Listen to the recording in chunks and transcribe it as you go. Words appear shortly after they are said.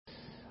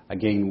I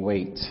gained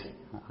weight.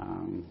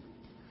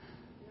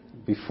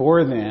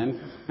 Before then,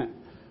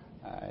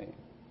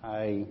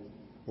 I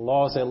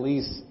lost at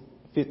least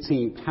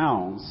 15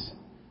 pounds.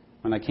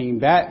 When I came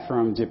back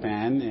from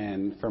Japan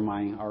and from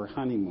our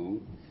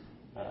honeymoon,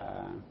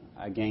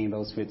 I gained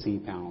those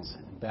 15 pounds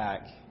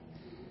back.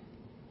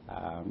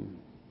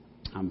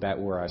 I'm back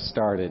where I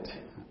started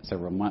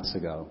several months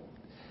ago,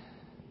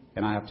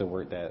 and I have to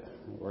work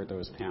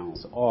those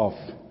pounds off.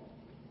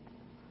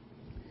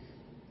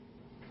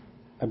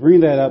 I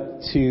bring that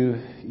up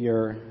to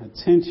your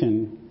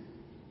attention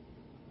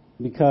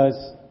because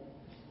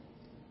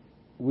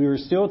we were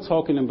still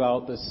talking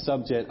about the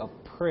subject of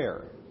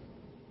prayer,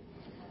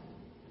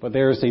 but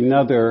there's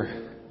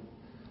another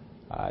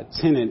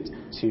tenet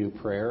to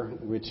prayer,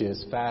 which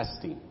is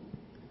fasting.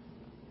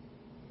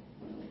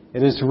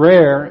 It is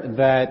rare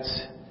that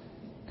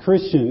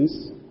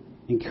Christians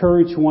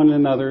encourage one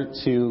another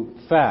to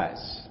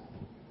fast.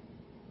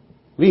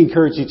 We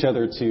encourage each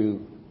other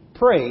to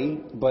pray,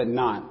 but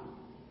not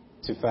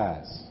to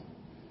fast.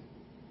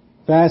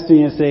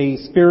 Fasting is a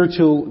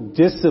spiritual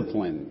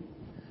discipline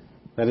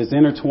that is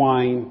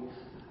intertwined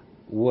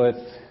with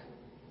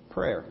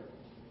prayer.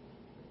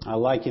 I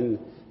liken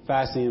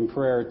fasting and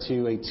prayer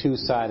to a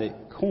two-sided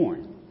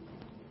coin,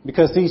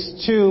 because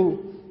these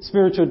two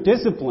spiritual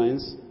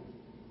disciplines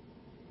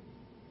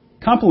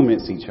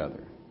complements each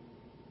other.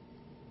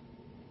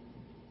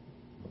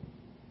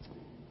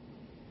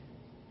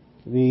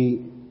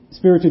 The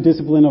spiritual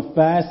discipline of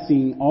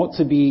fasting ought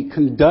to be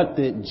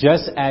conducted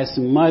just as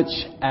much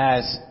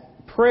as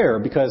prayer,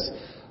 because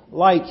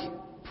like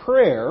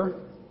prayer,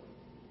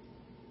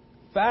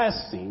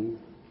 fasting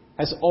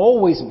has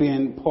always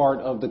been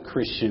part of the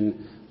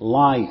Christian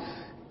life.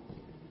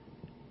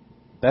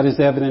 That is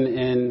evident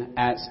in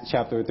Acts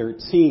chapter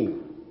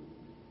 13,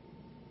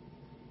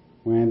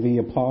 when the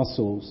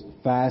apostles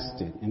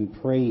fasted and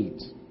prayed.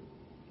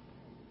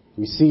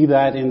 We see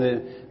that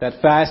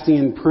that fasting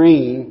and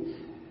praying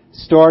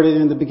started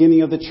in the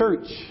beginning of the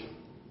church.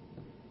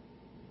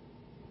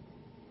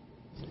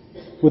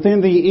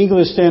 Within the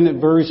English Standard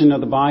Version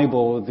of the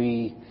Bible,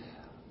 the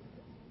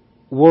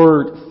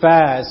word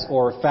fast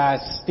or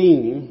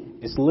fasting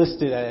is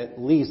listed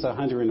at least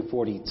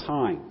 140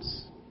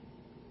 times.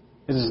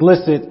 It is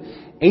listed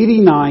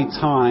 89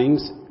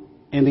 times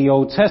in the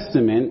Old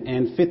Testament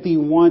and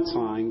 51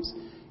 times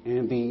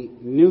in the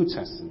New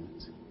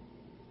Testament.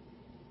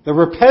 The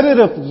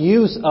repetitive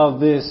use of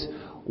this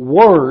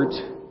word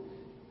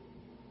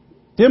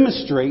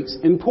demonstrates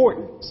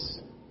importance.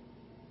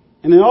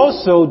 And it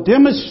also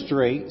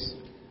demonstrates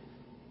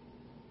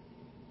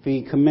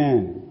the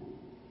command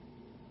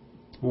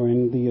or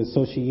in the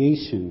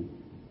association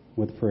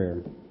with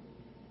prayer.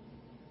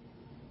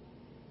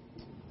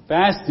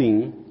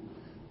 Fasting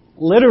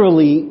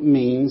literally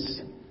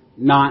means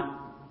not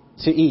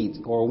to eat,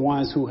 or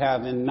ones who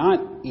have not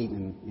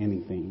eaten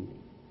anything.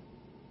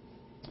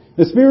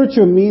 The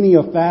spiritual meaning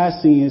of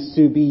fasting is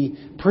to be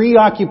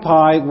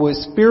preoccupied with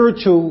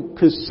spiritual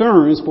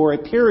concerns for a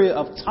period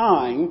of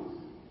time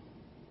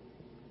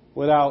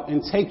without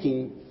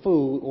intaking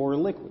food or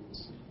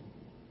liquids.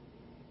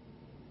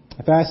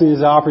 Fasting is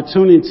an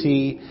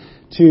opportunity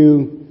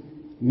to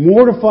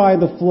mortify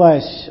the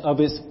flesh of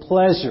its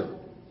pleasure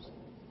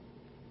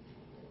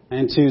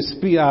and to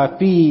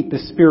feed the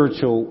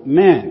spiritual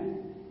man.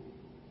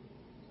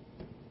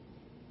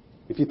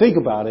 If you think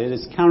about it,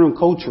 it's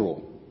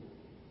countercultural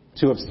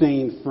to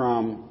abstain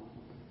from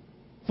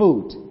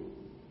food,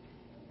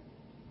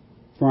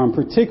 from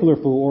particular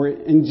food, or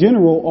in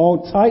general,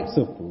 all types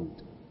of food.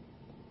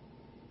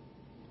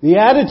 The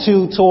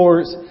attitude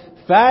towards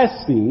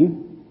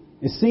fasting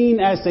is seen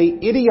as an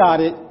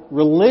idiotic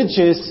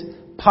religious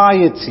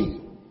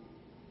piety,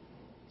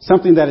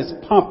 something that is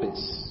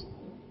pompous.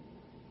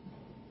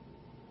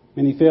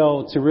 Many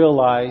fail to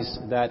realize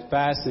that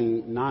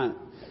fasting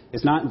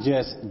is not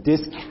just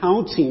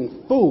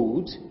discounting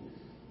food,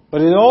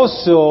 but it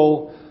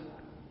also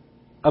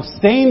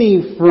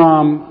abstaining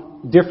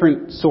from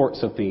different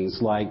sorts of things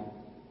like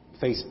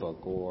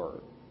Facebook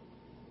or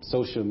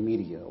social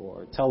media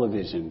or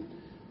television,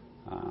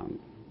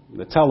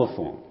 the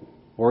telephone,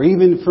 or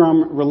even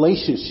from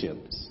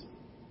relationships.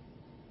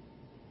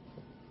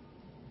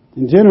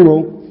 In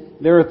general,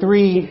 there are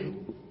three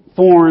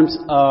forms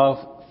of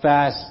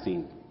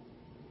fasting.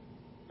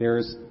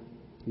 There's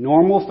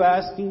normal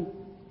fasting,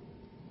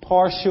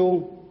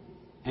 partial,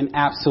 and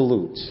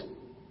absolute.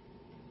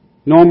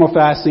 Normal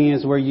fasting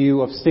is where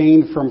you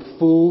abstain from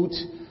food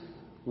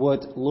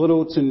with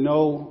little to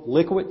no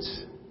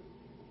liquids.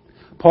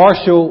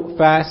 Partial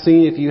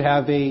fasting, if you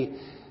have a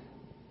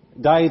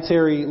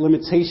dietary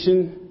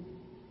limitation,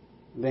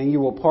 then you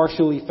will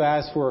partially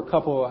fast for a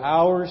couple of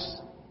hours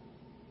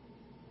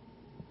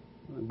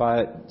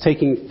by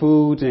taking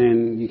food,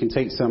 and you can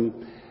take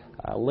some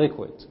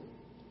liquid.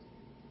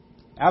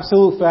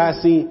 Absolute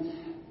fasting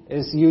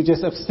is you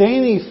just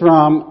abstaining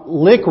from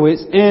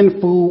liquids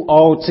and food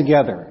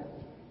altogether.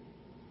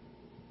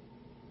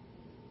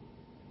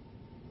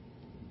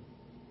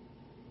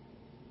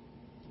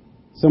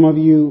 Some of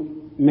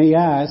you may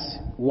ask,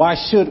 why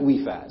should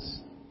we fast?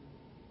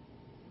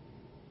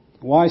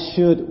 Why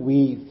should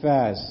we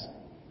fast?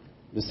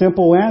 The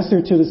simple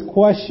answer to this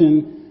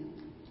question,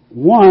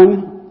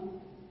 one,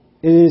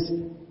 is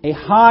a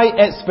high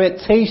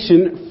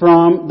expectation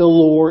from the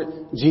Lord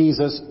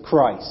Jesus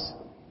Christ.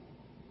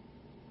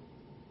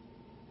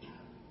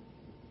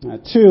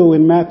 Two,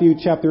 in Matthew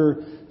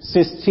chapter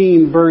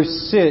 16,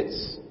 verse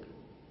 6,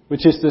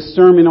 which is the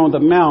Sermon on the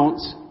Mount,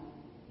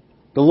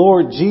 the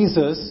Lord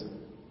Jesus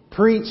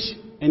preached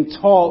and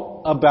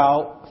taught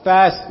about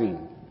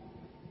fasting.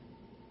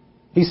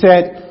 He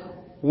said,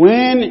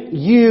 when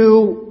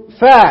you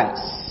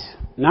fast,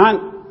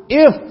 not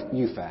if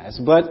you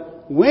fast,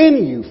 but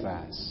when you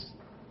fast.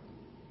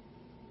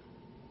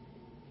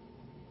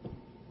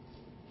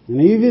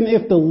 And even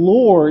if the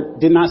Lord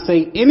did not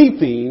say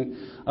anything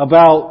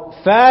about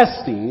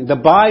fasting, the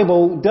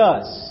Bible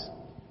does.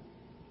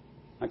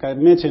 Like I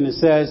mentioned,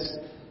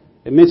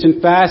 it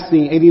mentioned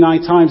fasting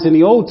 89 times in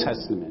the Old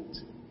Testament.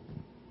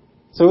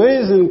 So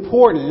it is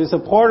important. It's a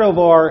part of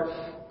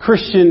our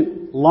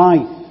Christian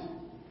life.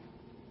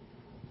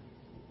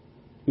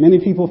 Many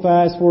people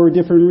fast for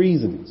different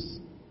reasons.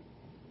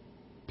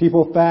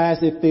 People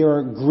fast if they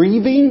are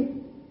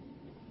grieving.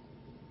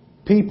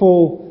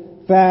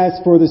 People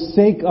fast for the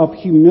sake of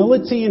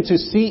humility and to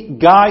seek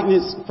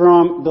guidance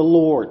from the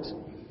Lord.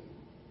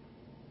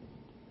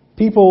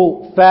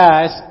 People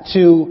fast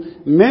to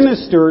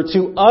minister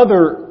to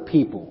other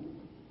people.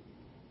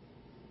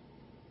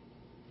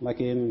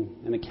 Like in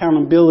an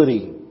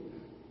accountability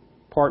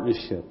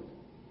partnership.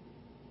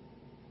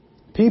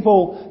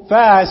 People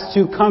fast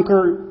to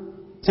conquer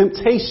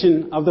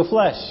temptation of the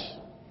flesh.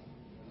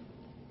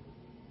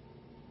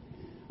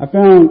 I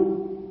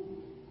found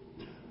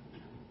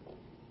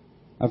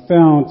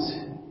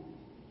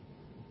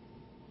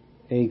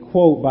a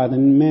quote by the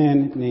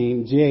man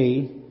named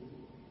J.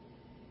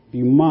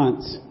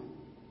 Beaumont,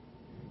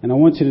 and I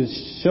want you to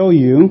show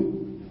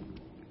you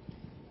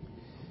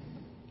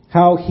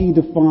how he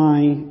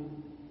defined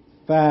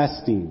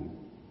fasting.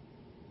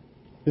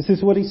 This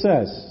is what he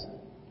says.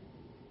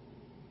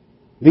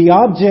 The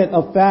object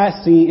of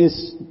fasting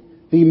is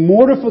the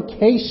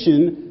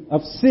mortification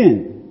of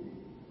sin.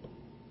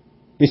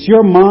 Is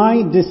your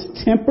mind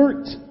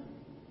distempered?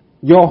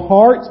 Your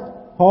heart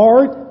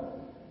hard?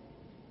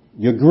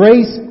 Your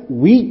grace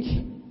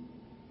weak?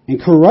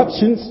 And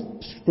corruptions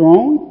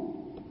strong?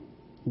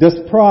 Does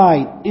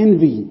pride,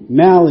 envy,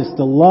 malice,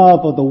 the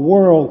love of the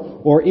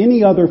world, or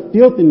any other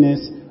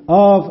filthiness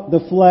of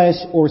the flesh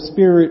or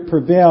spirit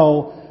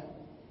prevail?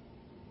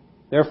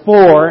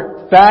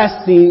 Therefore,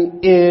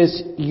 fasting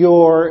is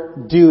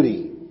your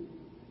duty.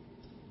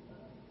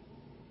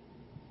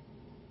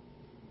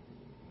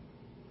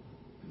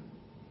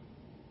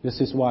 This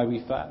is why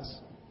we fast.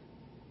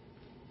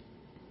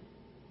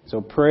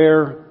 So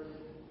prayer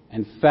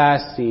and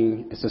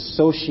fasting is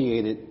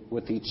associated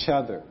with each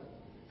other.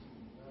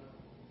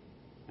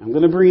 I'm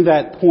going to bring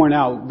that point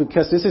out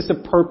because this is the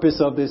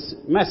purpose of this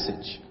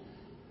message.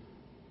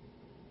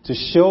 To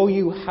show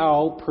you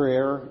how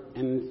prayer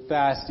and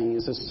fasting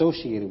is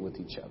associated with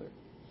each other.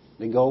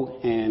 They go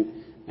hand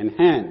in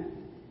hand.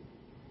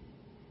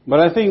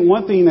 But I think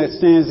one thing that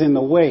stands in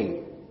the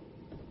way,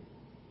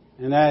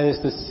 and that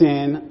is the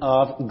sin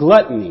of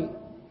gluttony.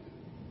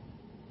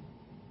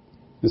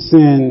 The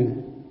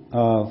sin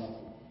of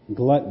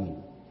gluttony.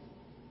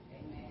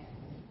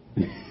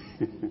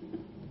 Amen.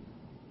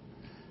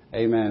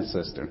 Amen,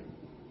 sister.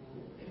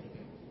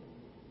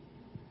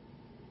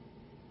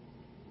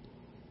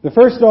 The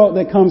first thought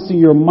that comes to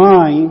your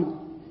mind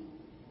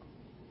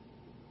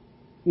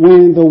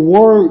when the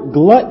word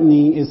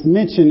gluttony is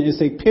mentioned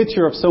is a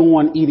picture of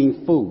someone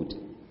eating food.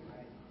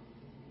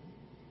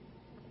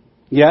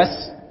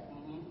 Yes,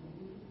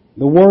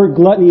 the word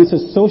gluttony is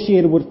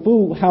associated with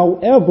food.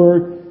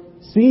 However,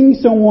 seeing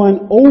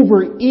someone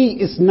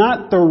overeat is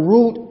not the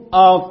root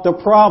of the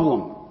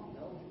problem.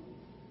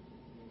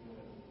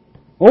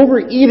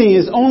 Overeating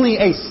is only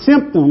a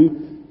symptom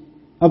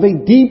of a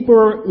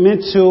deeper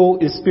mental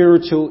and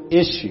spiritual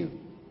issue.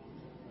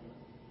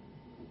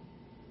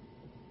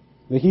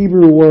 The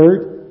Hebrew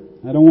word,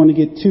 I don't want to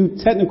get too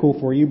technical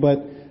for you,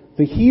 but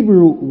the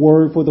Hebrew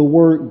word for the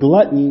word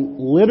gluttony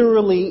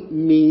literally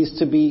means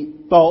to be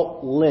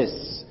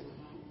thoughtless,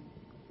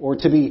 or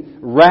to be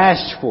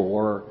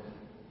rashful,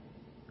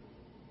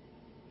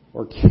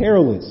 or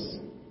careless.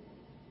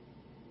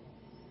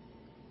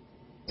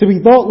 To be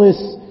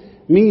thoughtless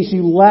means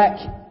you lack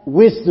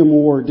wisdom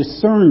or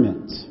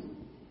discernment.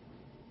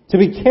 To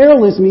be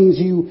careless means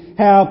you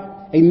have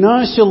a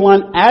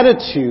nonchalant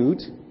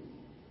attitude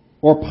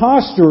or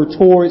posture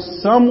towards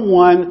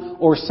someone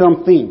or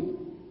something.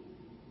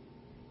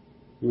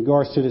 In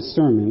regards to this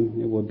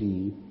sermon, it will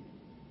be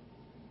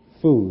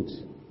food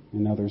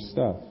and other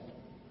stuff.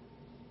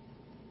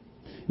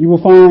 You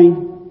will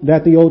find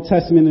that the Old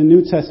Testament and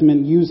New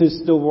Testament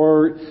uses the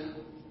word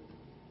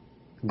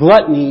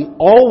gluttony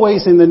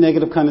always in the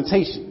negative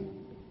connotation.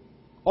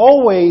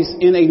 Always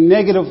in a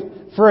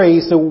negative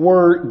phrase, the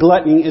word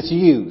gluttony is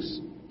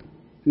used.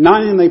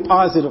 Not in a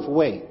positive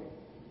way.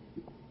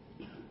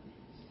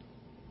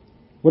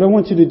 What I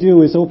want you to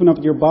do is open up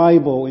your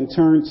Bible and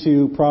turn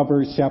to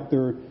Proverbs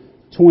chapter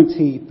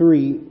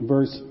 23,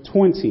 verse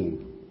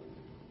 20.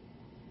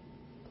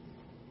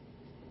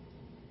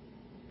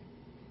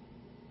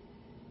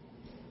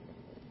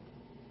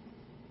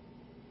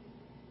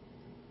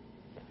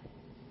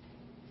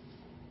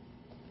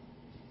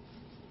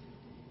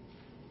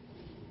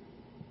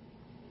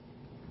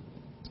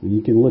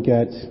 You can look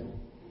at,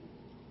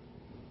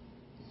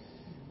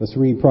 let's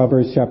read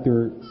Proverbs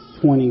chapter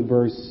 23,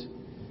 verse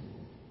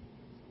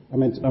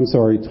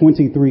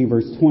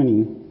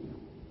 20.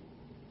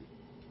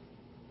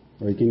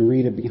 Or you can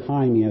read it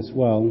behind me as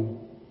well.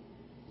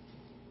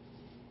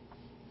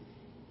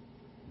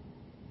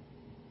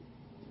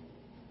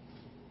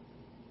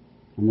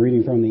 I'm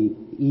reading from the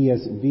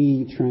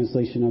ESV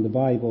translation of the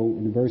Bible.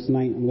 I'm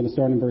going to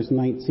start in verse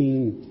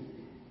 19.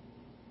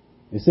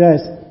 It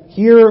says,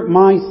 "Hear,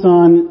 my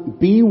son,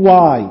 be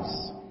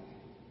wise,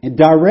 and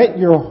direct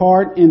your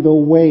heart in the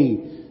way.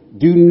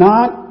 Be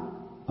not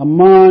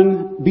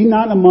among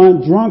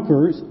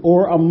drunkards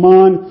or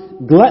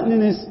among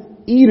gluttonous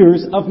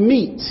eaters of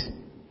meat."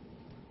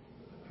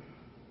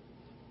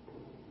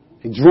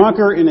 A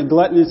drunkard and a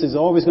gluttonous is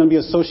always going to be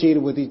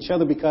associated with each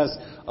other because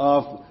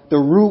of the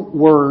root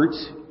word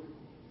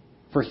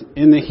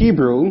in the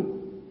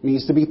Hebrew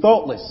means to be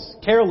thoughtless,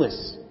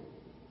 careless.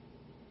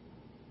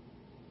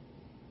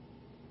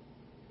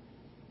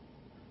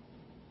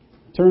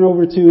 Turn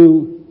over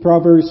to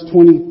Proverbs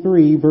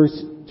 23,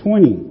 verse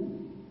 20.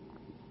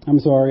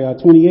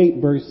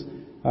 28, verse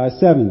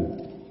 7.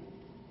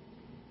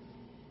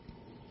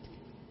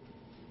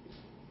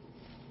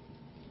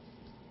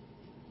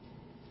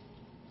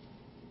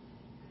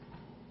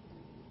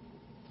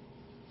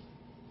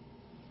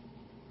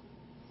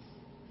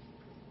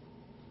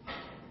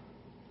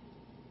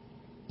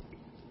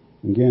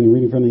 Again,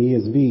 reading from the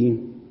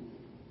ESV,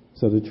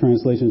 so the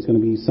translation is going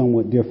to be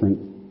somewhat different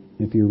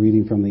if you're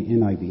reading from the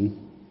NIV.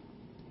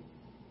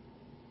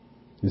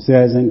 It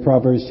says in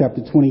Proverbs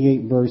chapter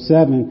 28, verse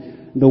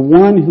 7, "The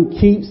one who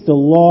keeps the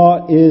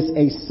law is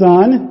a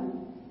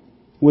son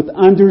with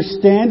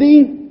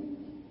understanding,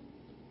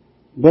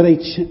 but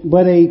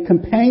a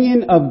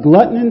companion of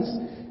gluttons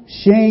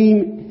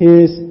shame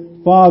his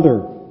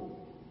father."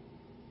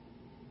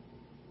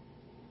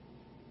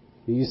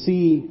 You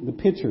see the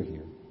picture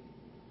here.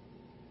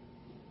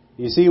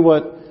 You see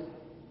what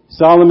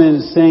Solomon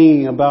is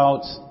saying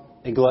about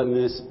a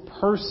gluttonous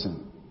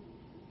person.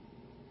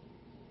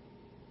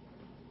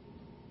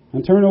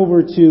 And turn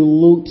over to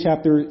Luke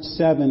chapter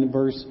 7,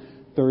 verse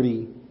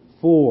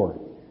 34.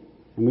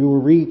 And we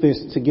will read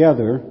this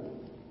together.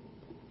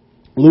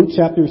 Luke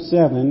chapter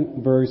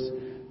 7, verse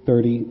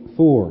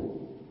 34.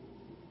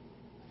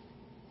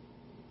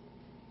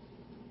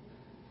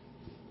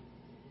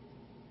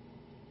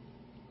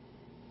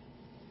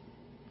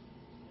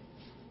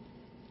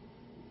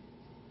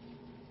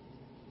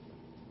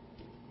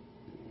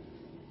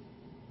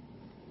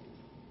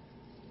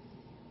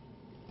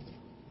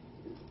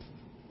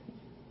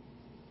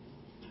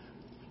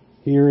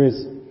 Here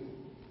is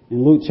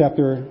in Luke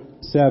chapter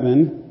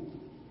 7,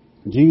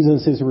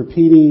 Jesus is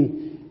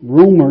repeating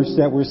rumors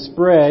that were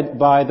spread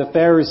by the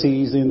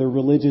Pharisees and the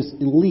religious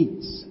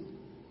elites.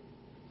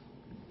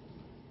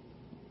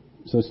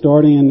 So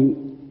starting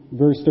in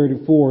verse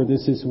 34,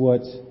 this is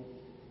what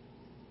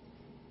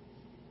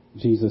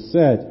Jesus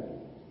said.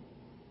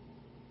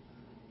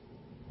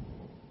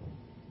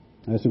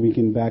 So we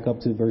can back up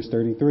to verse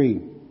 33.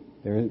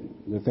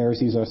 The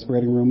Pharisees are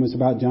spreading rumors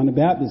about John the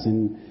Baptist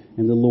and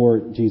the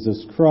Lord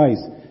Jesus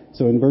Christ.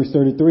 So in verse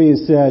 33 it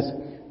says,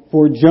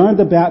 "For John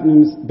the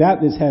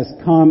Baptist has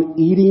come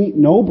eating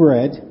no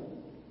bread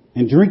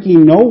and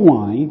drinking no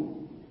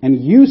wine, and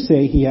you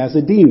say he has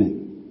a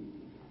demon."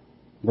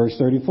 Verse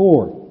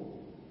 34,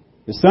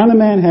 "The Son of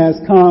Man has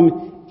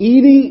come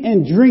eating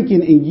and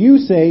drinking, and you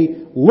say,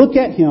 look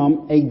at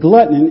him, a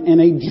glutton and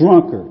a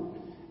drunkard,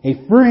 a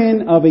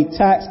friend of a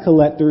tax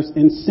collectors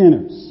and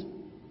sinners."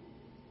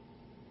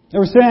 They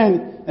were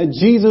saying that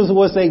Jesus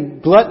was a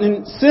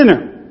glutton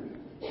sinner.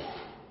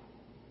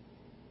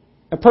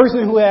 A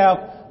person who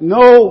had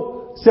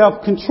no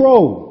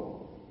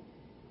self-control.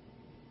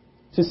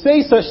 To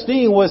say such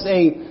thing was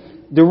a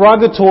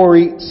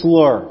derogatory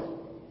slur.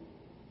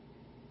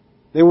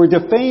 They were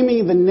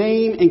defaming the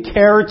name and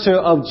character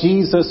of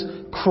Jesus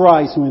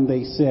Christ when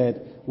they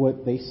said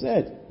what they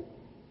said.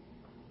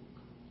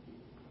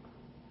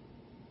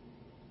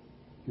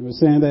 They were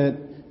saying that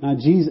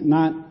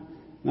not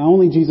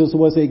only Jesus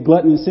was a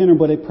glutton and sinner,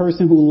 but a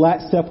person who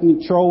lacks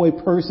self-control, a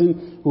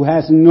person who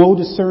has no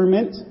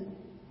discernment,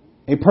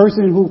 a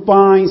person who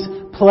finds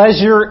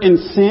pleasure in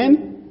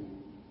sin.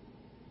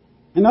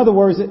 In other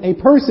words, a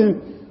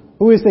person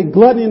who is a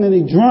glutton and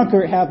a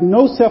drunkard have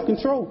no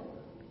self-control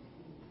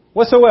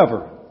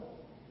whatsoever.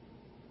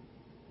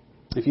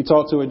 If you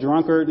talk to a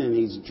drunkard and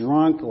he's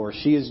drunk or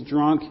she is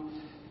drunk,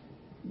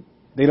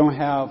 they don't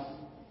have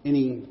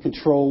any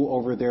control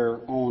over their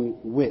own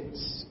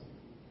wits.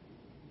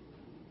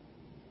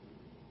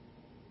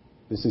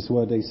 This is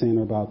what they're saying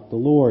about the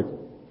Lord.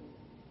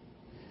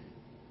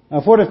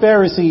 For the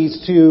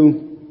Pharisees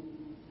to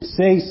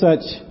say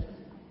such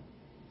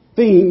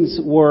things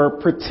were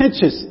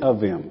pretentious of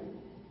them.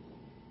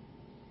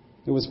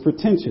 It was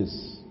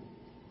pretentious.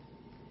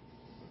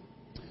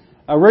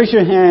 Raise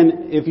your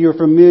hand if you're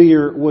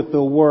familiar with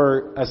the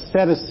word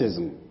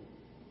asceticism.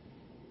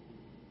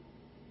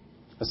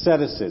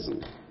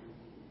 Asceticism.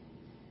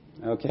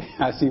 Okay,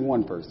 I see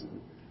one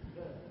person.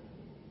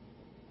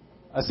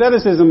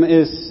 Asceticism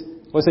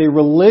was a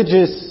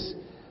religious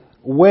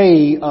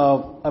way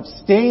of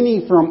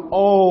abstaining from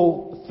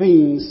all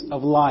things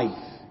of life.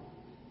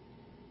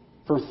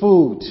 From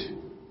food,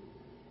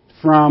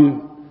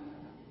 from,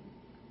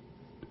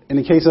 in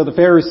the case of the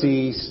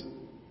Pharisees,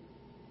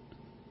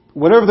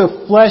 whatever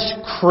the flesh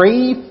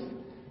craved,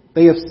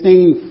 they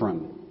abstained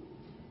from.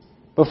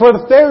 But for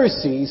the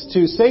Pharisees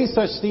to say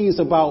such things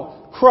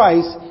about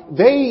Christ,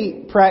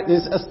 they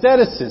practiced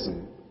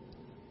asceticism.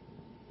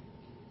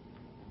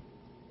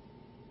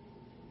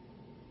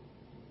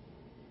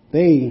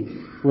 They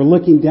were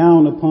looking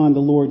down upon the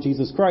Lord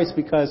Jesus Christ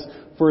because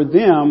for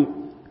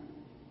them,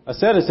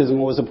 asceticism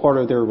was a part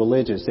of their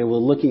religion. They were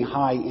looking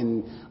high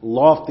and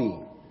lofty.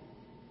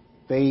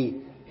 They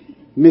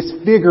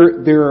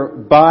misfigured their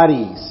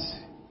bodies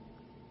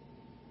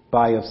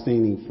by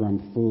abstaining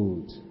from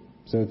food.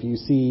 So if you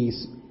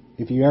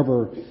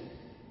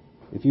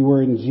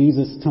were in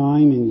Jesus'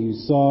 time and you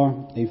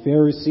saw a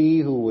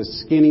Pharisee who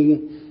was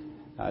skinny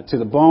to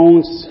the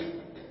bones,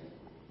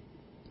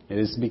 it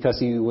is because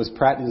he was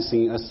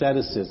practicing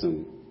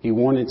asceticism. He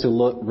wanted to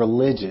look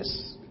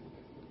religious.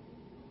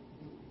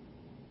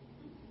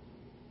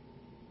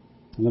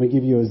 Let me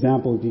give you an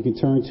example. If you can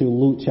turn to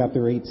Luke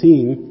chapter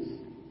 18.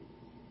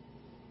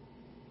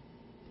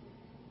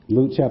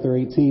 Luke chapter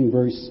 18,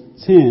 verse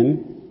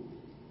 10.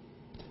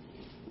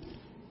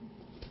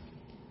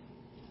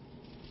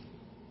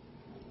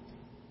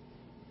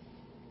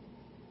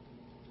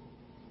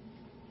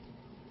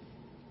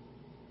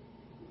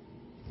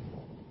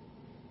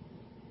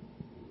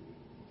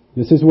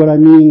 This is what I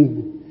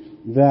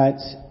mean that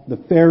the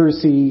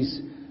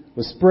Pharisees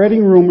were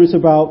spreading rumors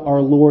about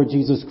our Lord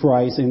Jesus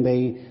Christ, and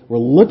they were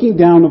looking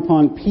down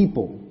upon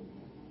people.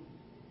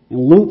 In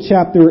Luke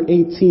chapter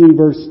 18,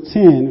 verse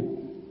 10,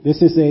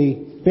 this is a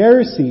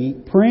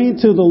Pharisee praying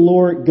to the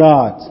Lord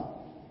God.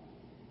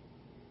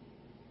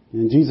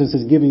 And Jesus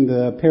is giving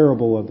the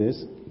parable of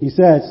this. He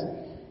says,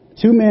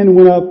 2 men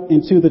went up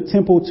into the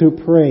temple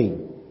to pray,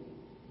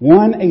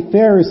 one a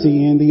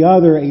Pharisee and the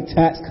other a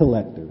tax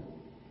collector.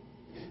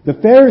 The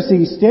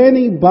Pharisee,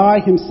 standing by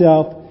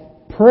himself,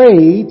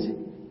 prayed,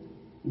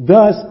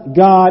 "Thus,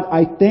 God,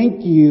 I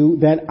thank you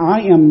that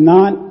I am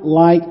not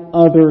like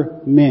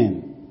other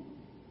men,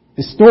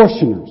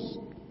 extortioners,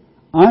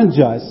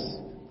 unjust,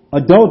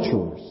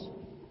 adulterers,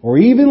 or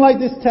even like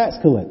this tax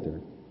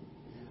collector.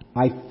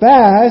 I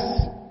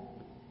fast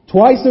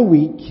twice a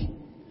week.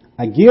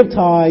 I give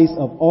tithes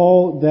of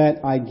all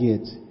that I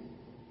get."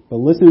 But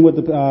listen what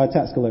the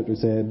tax collector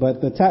said.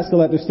 But the tax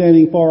collector,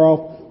 standing far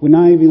off, would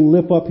not even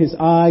lift up his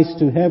eyes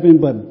to heaven,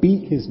 but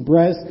beat his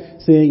breast,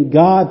 saying,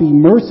 "God, be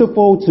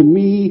merciful to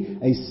me,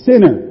 a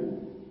sinner."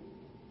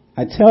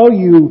 I tell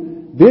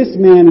you, this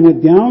man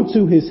went down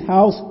to his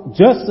house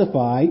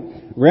justified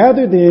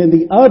rather than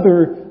the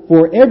other,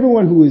 for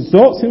everyone who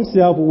exalts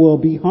himself will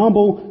be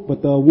humble,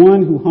 but the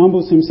one who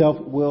humbles himself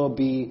will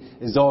be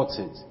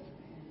exalted.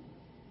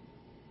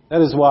 That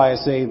is why I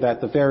say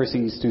that the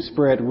Pharisees, to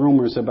spread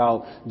rumors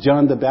about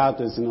John the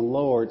Baptist and the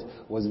Lord,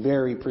 was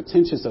very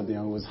pretentious of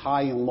them. It was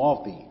high and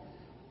lofty.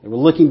 They were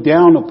looking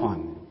down upon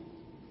them.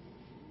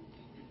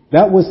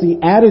 That was the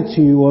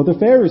attitude of the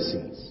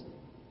Pharisees.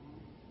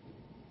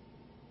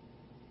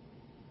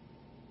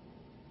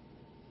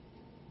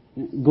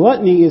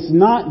 Gluttony is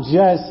not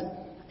just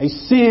a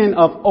sin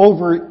of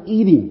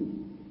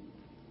overeating.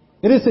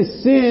 It is a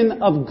sin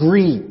of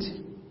greed.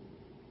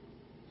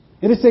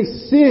 It is a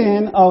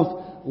sin of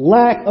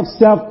lack of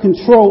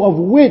self-control, of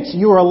which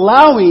you're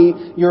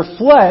allowing your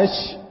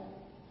flesh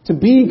to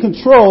be in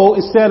control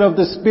instead of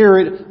the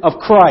Spirit of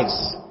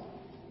Christ.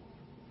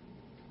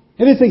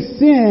 It is a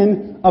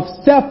sin of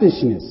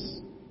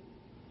selfishness.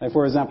 Like,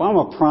 for example, I'm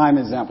a prime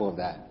example of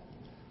that.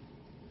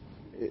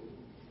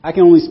 I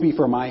can only speak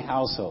for my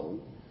household.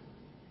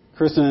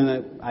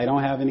 Kristen, I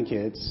don't have any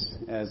kids,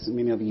 as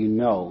many of you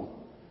know.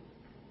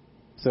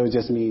 So it's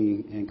just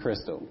me and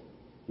Crystal.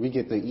 We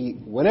get to eat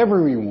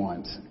whatever we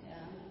want.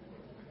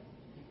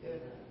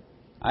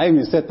 I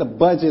even set the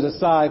budget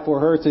aside for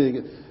her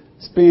to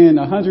spend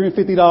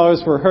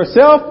 $150 for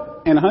herself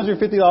and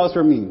 $150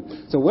 for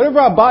me. So whatever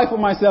I buy for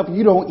myself,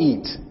 you don't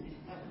eat.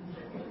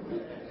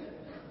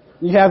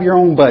 You have your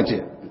own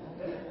budget.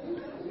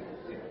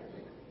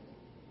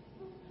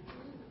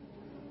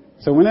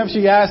 So whenever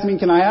she asks me,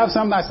 can I have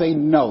something? I say,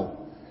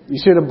 no. You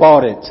should have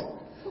bought it.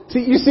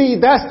 See,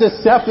 that's the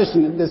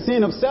selfishness, the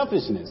sin of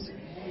selfishness.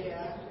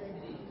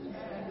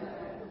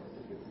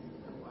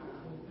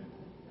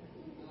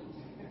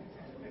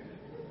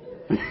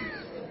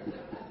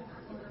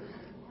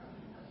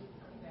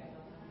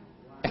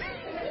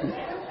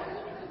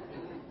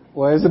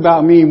 Well, it's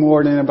about me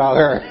more than about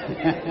her.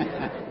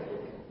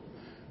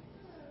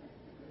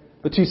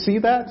 But you see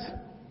that?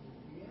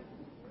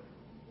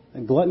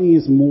 And gluttony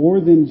is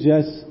more than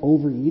just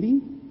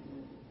overeating.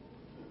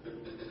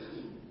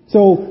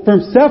 So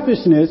from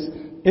selfishness,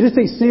 it is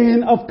a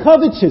sin of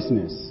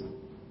covetousness.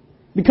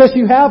 Because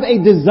you have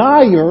a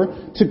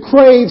desire to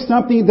crave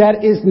something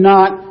that is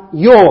not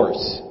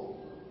yours.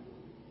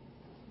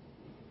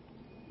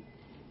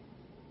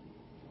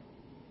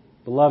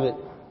 Beloved,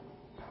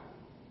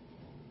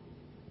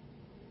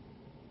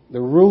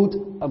 the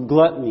root of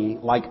gluttony,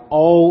 like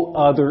all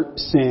other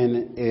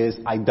sin, is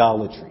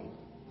idolatry.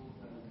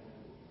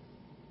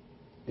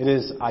 It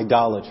is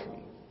idolatry.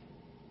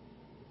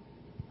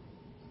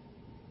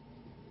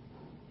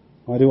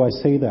 Why do I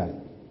say that?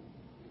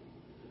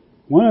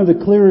 One of the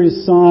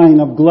clearest signs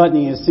of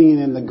gluttony is seen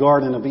in the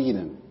Garden of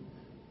Eden.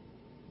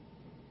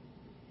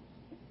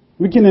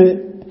 We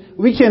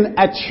can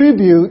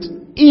attribute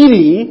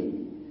eating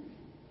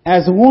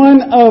as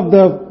one of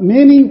the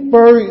many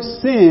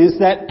first sins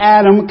that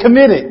Adam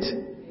committed.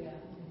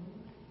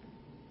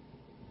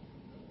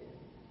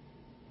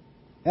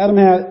 Adam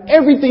had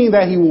everything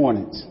that he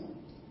wanted.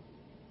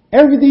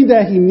 Everything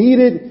that he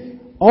needed,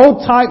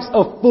 all types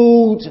of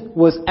food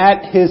was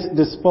at his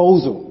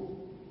disposal.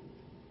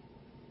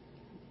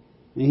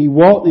 And he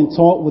walked and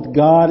talked with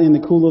God in the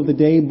cool of the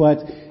day, but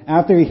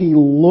after he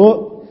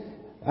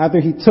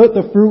took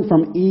the fruit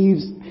from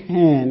Eve's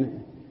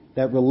hand,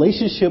 that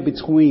relationship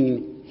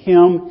between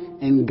him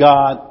and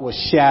God was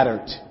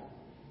shattered.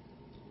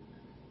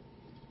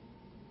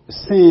 The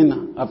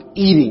sin of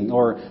eating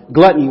or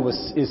gluttony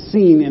is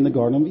seen in the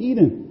Garden of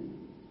Eden.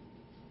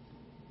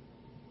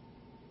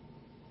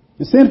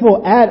 The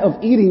sinful act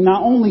of eating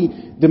not only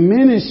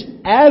diminished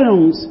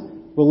Adam's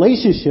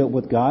relationship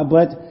with God,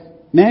 but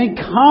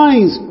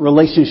mankind's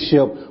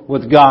relationship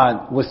with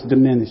God was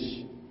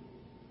diminished.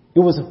 It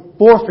was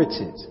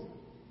forfeited.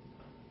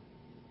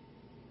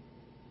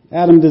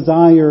 Adam's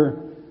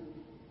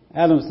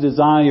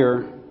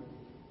desire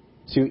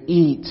to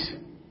eat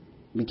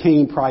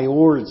became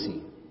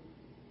priority.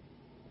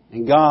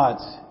 And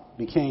God's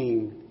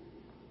became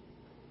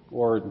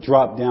or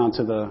dropped down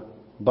to the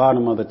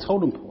bottom of the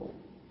totem pole.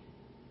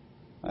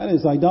 That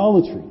is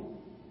idolatry.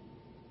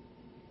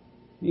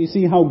 You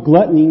see how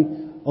gluttony,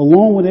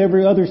 along with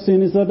every other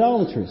sin, is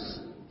idolatrous.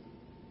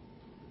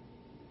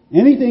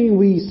 Anything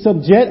we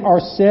subject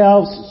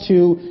ourselves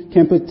to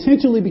can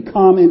potentially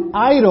become an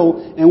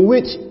idol, and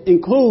which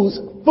includes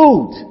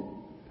food.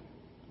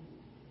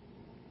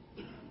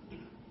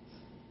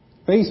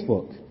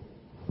 Facebook,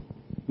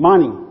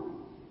 money,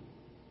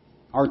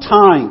 our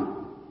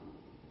time,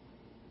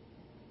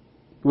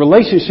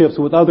 relationships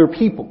with other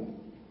people.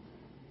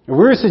 If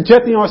we're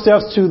subjecting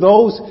ourselves to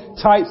those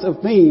types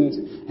of things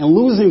and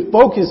losing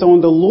focus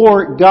on the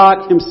Lord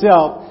God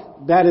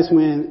Himself, that is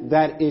when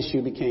that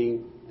issue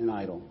became an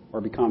idol or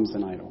becomes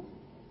an idol.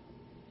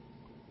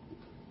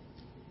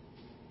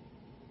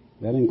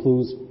 That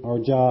includes our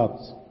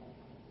jobs.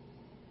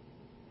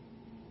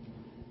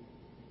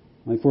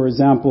 Like, for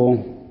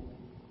example,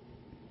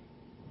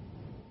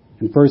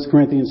 in 1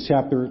 Corinthians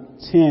chapter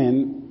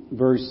 10,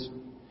 verse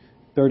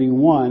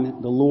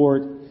 31, the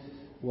Lord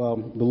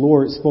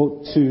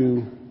spoke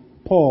to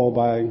Paul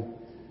by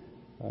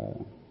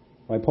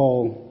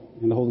Paul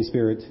and the Holy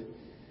Spirit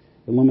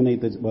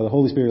the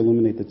Holy Spirit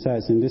illuminate the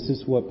text, and this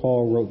is what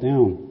Paul wrote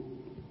down.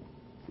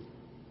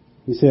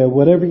 He said,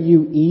 "Whatever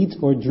you eat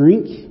or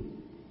drink,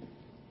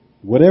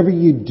 whatever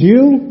you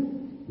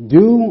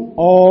do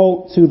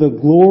all to the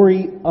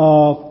glory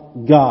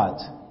of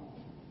God."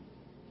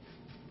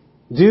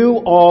 Do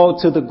all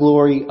to the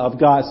glory of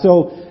God.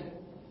 So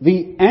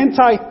the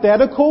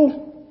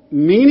antithetical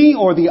meaning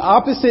or the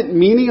opposite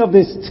meaning of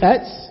this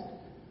text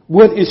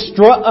would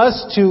instruct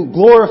us to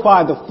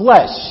glorify the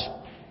flesh.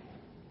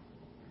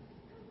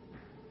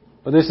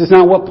 But this is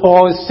not what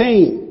Paul is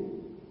saying.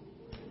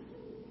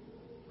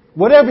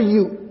 Whatever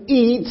you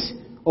eat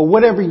or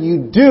whatever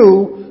you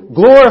do,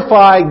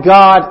 glorify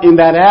God in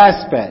that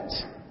aspect.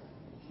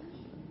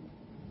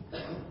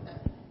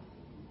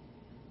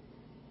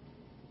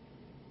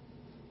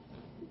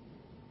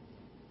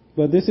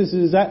 But this is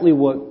exactly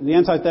what the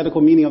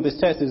antithetical meaning of this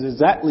text is,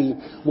 exactly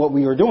what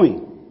we are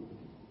doing.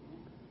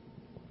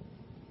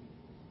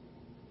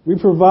 We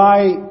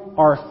provide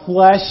our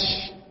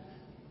flesh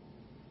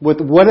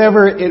with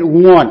whatever it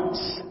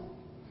wants,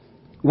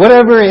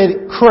 whatever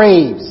it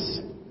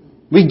craves,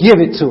 we give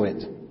it to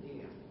it.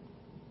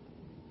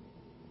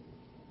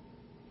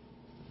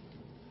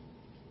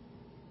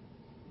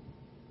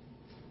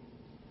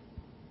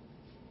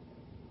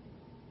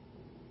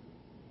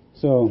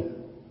 So,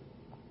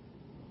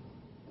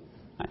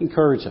 I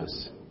encourage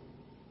us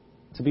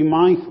to be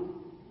mindful.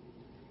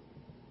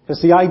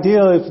 Because the idea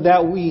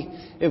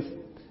if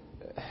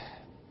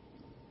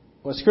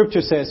what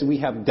Scripture says, we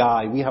have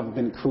died, we have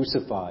been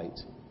crucified.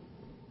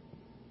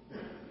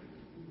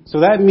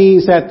 So that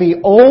means that the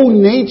old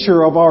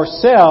nature of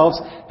ourselves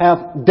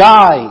have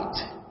died.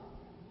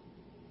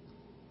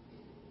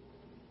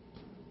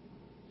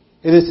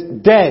 It is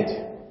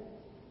dead.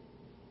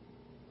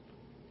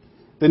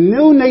 The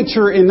new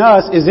nature in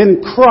us is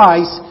in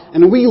Christ,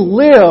 and we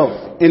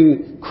live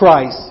in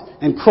Christ,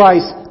 and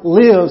Christ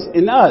lives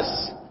in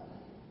us.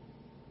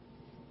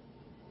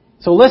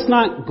 So let's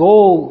not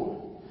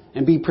go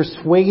and be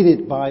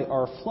persuaded by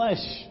our flesh.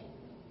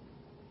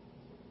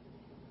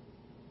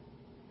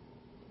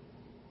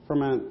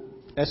 From an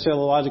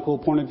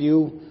eschatological point of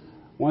view,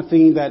 one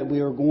thing that we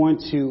are going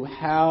to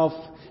have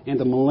in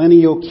the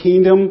millennial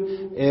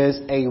kingdom is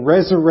a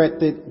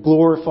resurrected,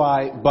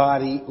 glorified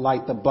body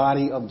like the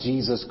body of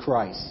Jesus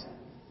Christ.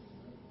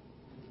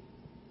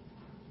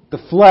 The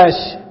flesh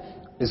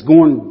is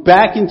going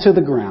back into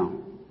the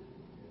ground,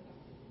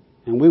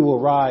 and we will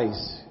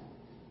rise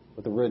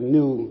with a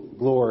renewed,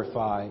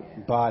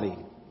 glorified body.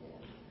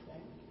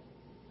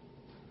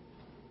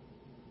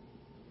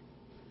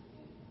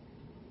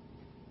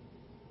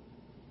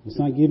 Let's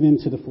not give in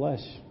to the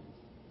flesh.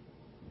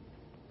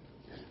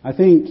 I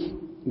think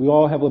we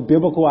all have a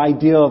biblical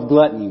idea of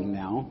gluttony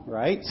now,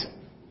 right?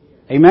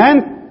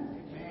 Amen?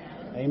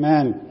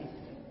 Amen.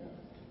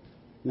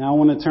 Now I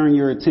want to turn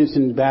your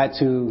attention back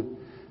to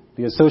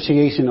the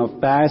association of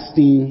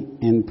fasting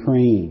and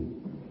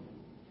praying.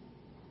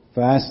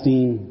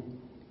 Fasting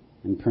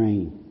and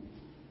praying.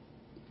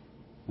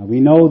 Now we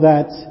know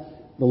that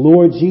the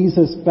Lord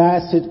Jesus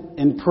fasted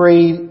and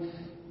prayed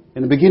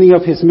in the beginning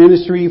of his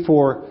ministry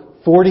for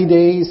 40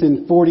 days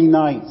and 40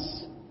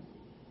 nights.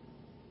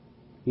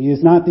 He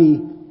is not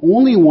the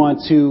only one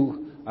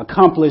to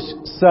accomplish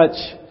such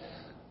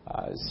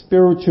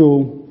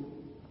spiritual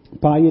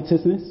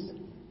pietisness.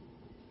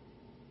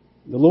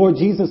 The Lord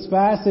Jesus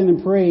fasted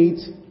and prayed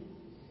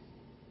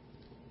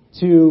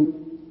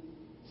to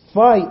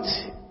fight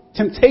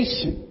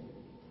temptation.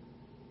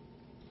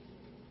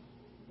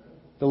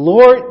 The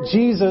Lord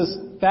Jesus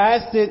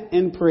fasted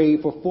and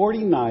prayed for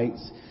 40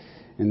 nights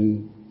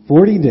and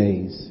 40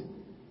 days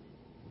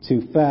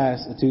to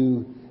fast,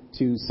 to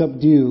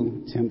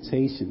subdue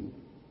temptation.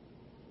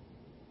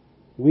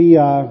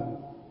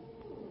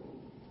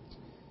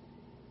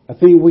 I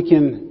think we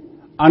can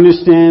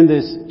understand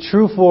this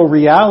truthful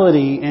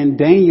reality in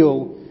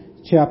Daniel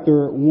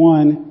chapter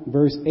 1,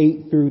 verse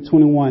 8 through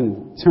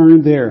 21.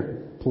 Turn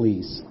there,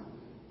 please.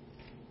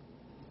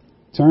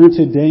 Turn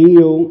to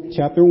Daniel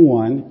chapter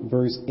 1,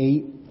 verse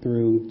 8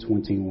 through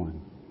 21.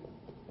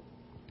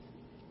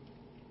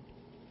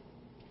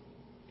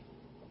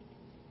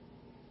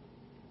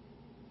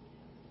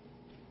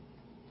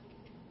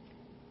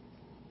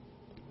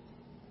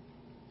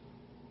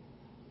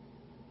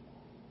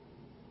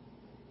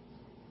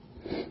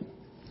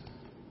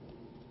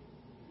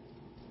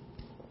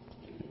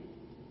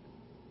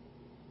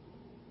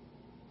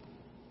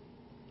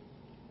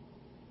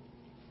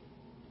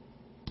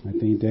 I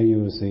think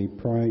Daniel is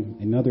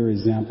another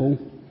example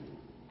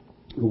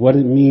of what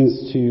it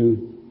means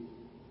to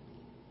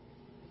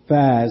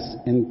fast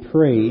and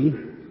pray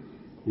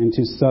and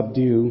to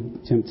subdue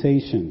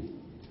temptation.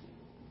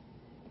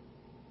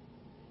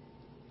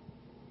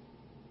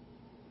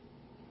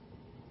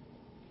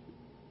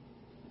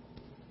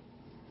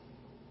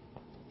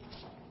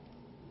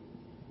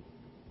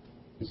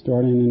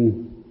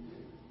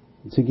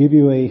 To give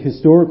you a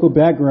historical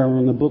background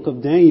on the book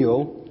of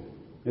Daniel,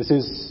 this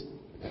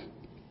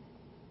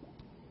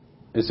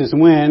is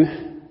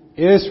when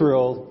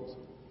Israel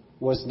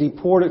was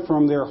deported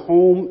from their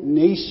home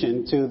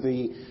nation to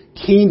the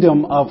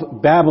kingdom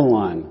of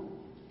Babylon.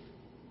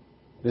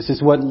 This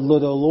is what the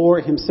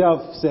Lord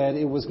himself said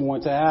it was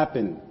going to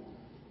happen.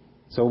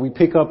 So we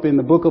pick up in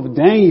the book of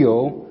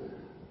Daniel,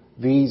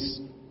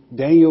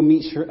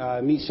 Daniel,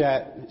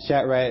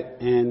 Shadrach,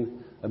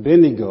 and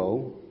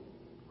Abednego,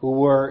 who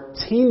were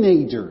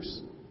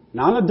teenagers,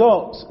 not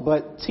adults,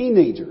 but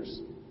teenagers,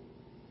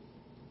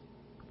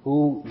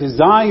 who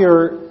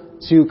desire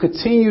to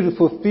continue to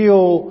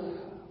fulfill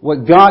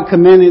what God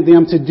commanded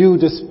them to do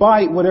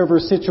despite whatever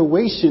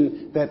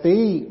situation that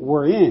they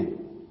were in.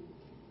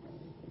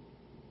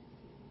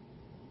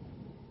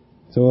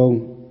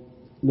 So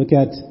look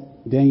at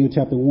Daniel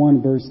chapter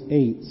 1 verse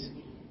 8.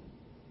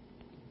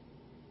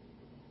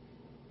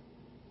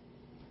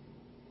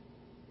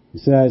 It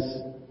says,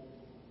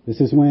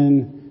 this is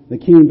when the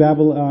king of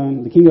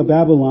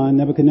Babylon,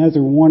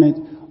 Nebuchadnezzar, wanted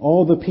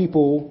all the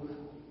people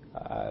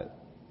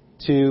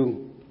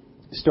to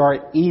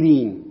start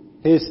eating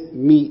his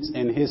meats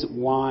and his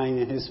wine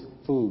and his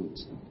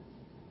foods.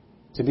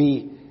 To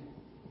be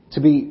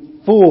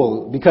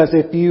full. Because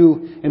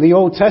in the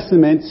Old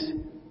Testament,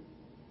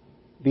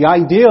 the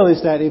ideal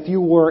is that if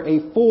you were a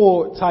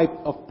full type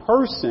of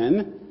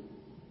person,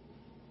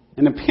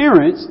 in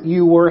appearance,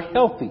 you were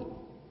healthy.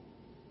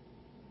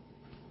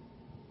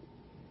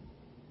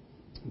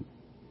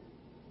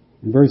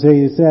 In verse 8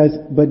 it says,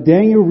 but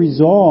Daniel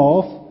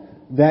resolved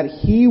that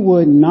he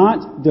would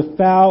not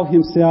defile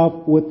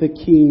himself with the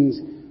king's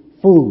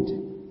food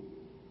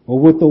or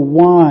with the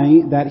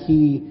wine that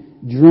he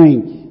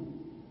drank.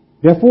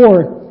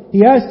 Therefore,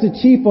 he asked the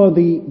chief of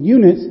the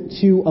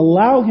eunuchs to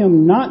allow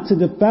him not to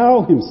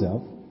defile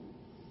himself.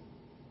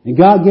 And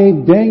God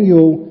gave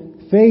Daniel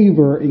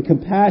favor and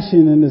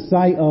compassion in the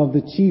sight of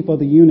the chief of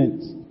the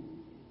eunuchs.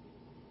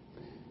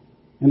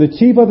 And the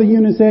chief of the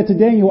eunuchs said to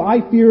Daniel,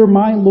 I fear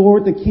my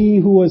lord the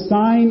king, who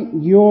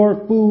assigned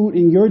your food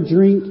and your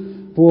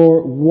drink,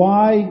 for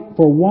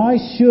why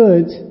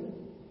should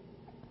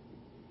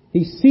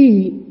he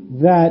see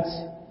that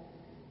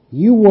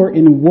you were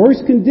in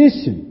worse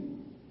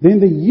condition than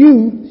the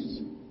youths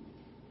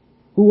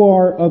who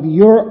are of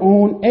your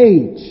own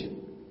age?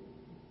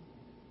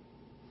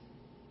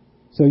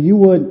 So you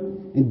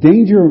would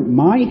endanger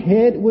my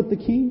head with the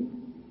king?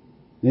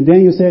 Then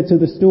Daniel said to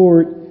the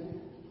steward,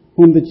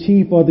 whom the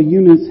chief of the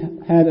eunuchs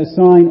had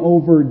assigned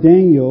over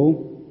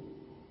Daniel,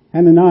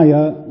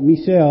 Hananiah,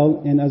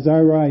 Mishael, and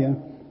Azariah,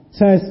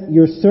 test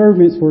your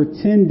servants for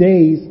 10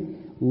 days.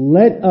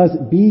 Let us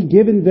be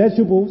given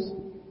vegetables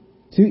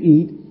to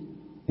eat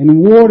and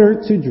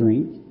water to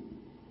drink.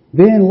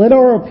 Then let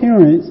our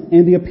appearance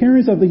and the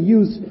appearance of the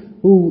youths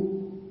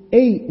who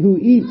eat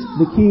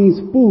the king's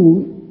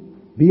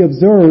food be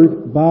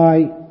observed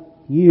by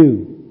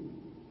you.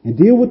 And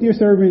deal with your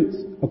servants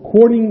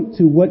according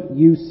to what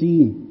you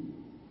see.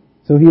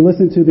 So he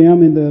listened to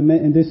them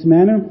in this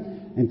manner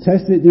and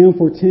tested them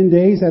for 10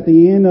 days. At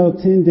the end of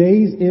 10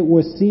 days, it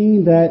was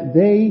seen that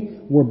they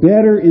were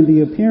better in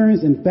the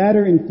appearance and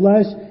fatter in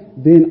flesh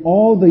than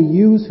all the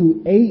youths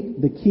who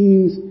ate the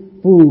king's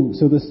food.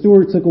 So the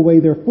steward took away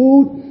their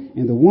food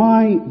and the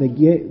wine that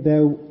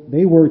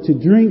they were to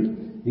drink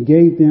and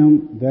gave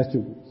them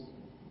vegetables.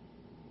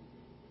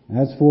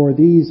 As for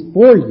these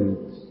 4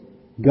 youths,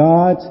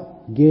 God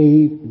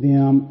gave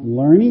them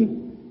learning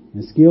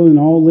and skill in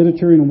all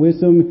literature and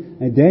wisdom,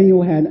 and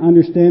Daniel had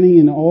understanding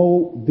in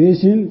all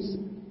visions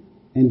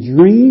and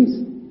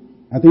dreams.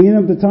 At the end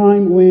of the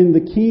time when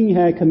the king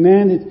had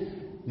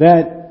commanded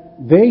that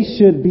they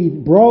should be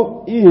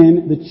brought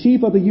in, the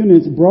chief of the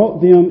eunuchs brought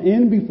them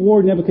in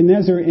before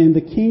Nebuchadnezzar, and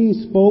the king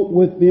spoke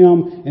with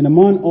them, and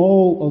among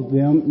all of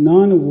them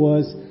none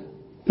was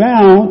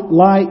found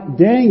like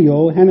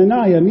Daniel,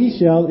 Hananiah,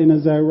 Mishael, and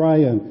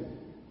Azariah,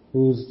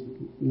 whose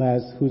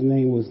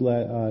name was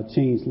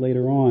changed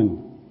later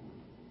on.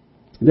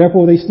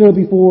 Therefore they stood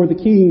before the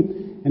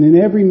king, and in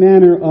every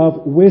manner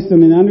of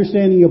wisdom and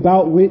understanding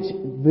about which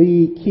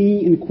the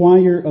king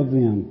inquired of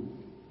them,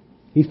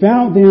 he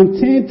found them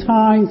 10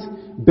 times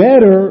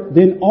better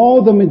than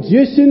all the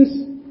magicians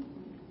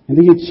and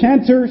the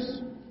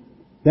enchanters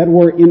that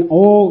were in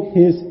all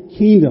his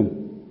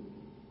kingdom.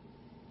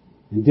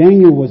 And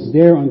Daniel was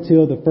there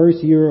until the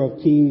first year of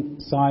King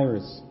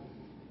Cyrus.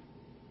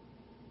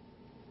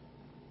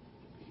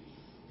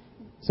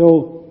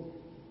 So,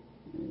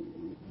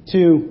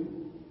 to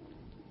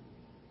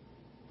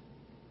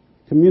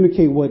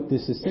communicate what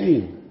this is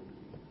saying,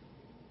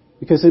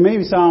 because it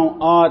may sound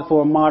odd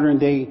for modern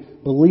day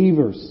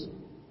believers.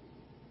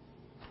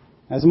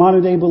 As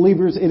modern day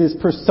believers, it is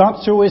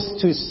presumptuous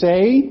to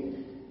say,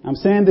 I'm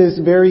saying this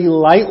very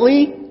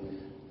lightly,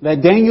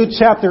 that Daniel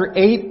chapter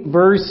 1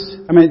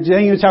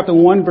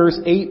 verse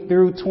 8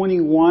 through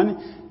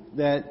 21,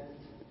 that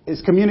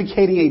is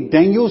communicating a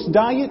Daniel's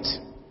diet.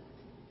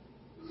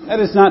 That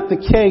is not the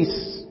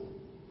case.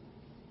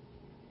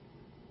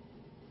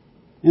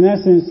 In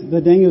essence,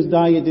 the Daniel's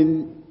diet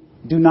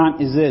do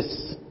not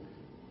exist.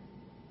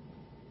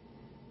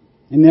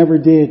 It never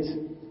did.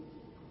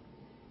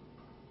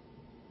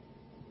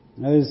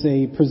 That is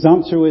a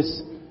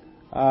presumptuous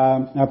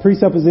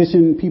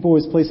presupposition people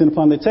is placing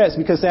upon the text,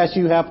 because as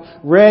you have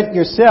read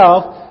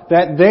yourself,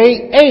 that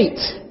they ate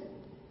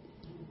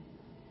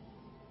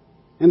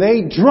and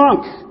they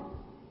drunk.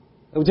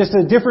 It was just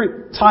a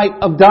different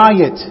type of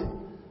diet.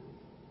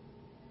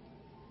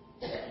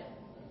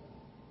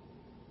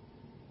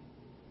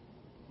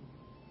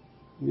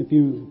 If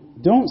you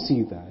don't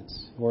see that,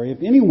 or if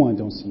anyone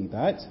don't see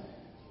that,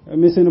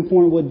 I'm missing the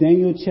point of what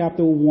Daniel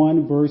chapter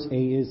 1 verse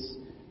 8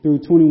 through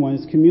 21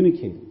 is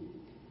communicating.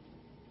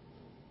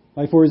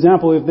 Like, for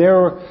example, if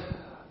there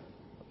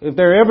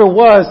ever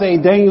was a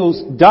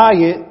Daniel's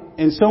diet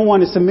and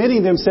someone is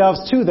submitting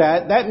themselves to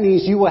that, that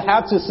means you will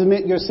have to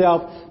submit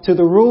yourself to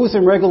the rules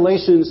and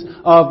regulations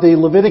of the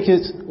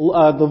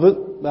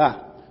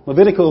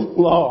Levitical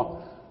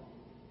law,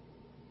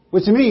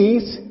 which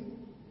means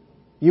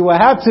you will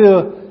have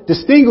to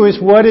distinguish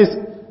what is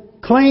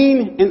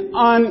clean and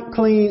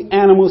unclean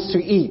animals to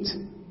eat.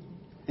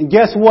 And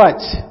guess what?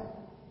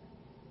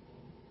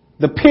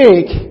 The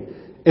pig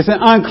is an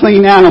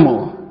unclean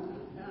animal.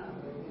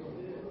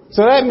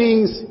 So that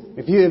means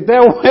if there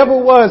ever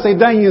was a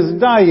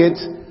Daniel's diet,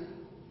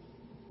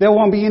 there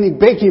won't be any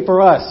baking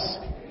for us.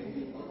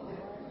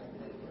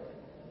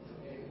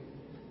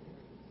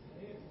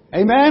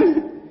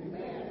 Amen?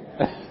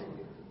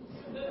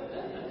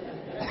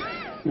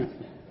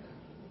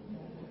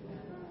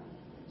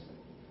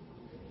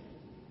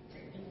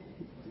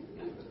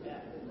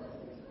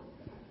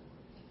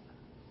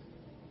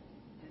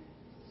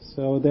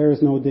 So there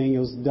is no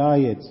Daniel's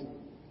diet.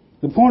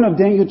 The point of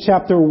Daniel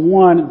chapter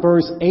 1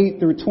 verse 8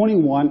 through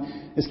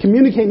 21 is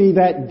communicating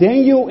that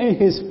Daniel and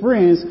his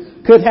friends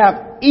could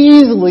have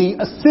easily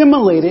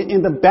assimilated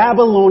in the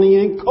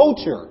Babylonian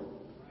culture.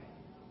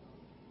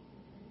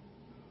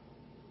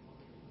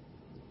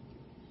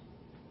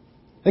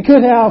 They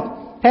could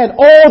have had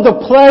all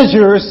the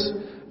pleasures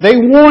they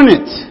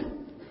wanted.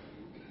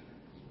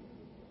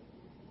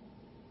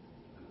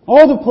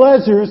 All the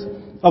pleasures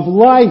of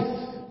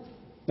life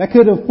that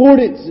could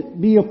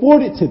be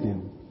afforded to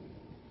them.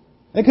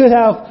 They could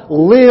have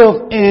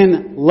lived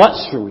in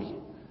luxury.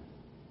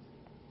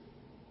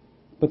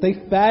 But they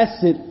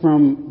fasted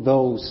from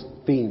those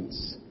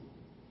things.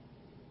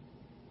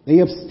 They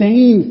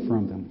abstained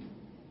from them.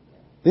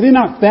 They did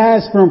not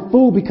fast from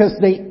food because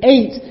they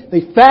ate.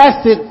 They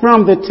fasted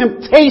from the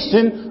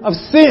temptation of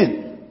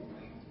sin.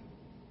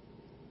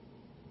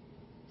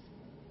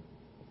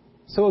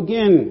 So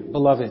again,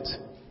 beloved,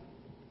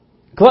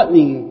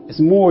 gluttony is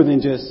more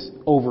than just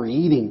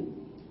overeating.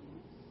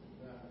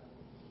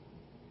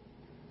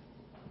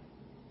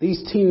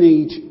 These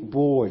teenage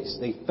boys,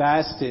 they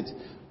fasted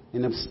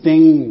and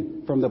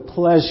abstained from the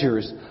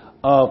pleasures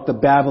of the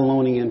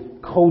Babylonian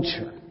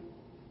culture.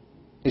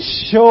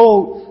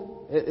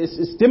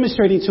 It's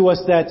demonstrating to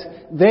us that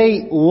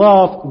they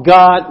love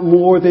God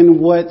more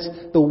than what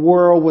the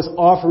world was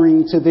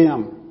offering to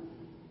them.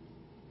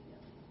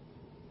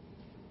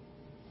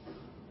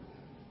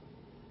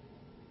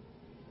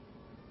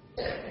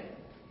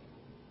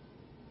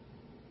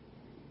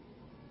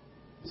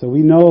 So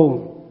we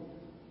know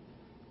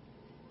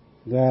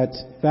that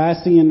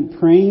fasting and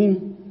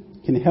praying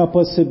can help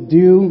us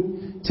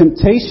subdue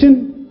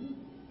temptation.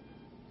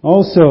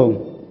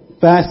 Also,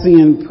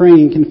 fasting and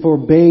praying can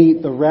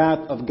forbade the wrath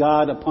of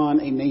God upon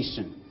a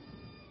nation.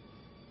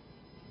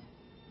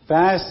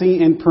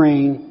 Fasting and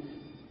praying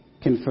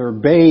can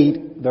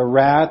forbade the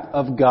wrath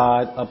of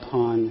God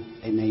upon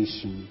a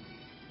nation.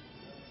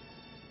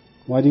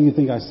 Why do you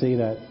think I say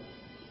that?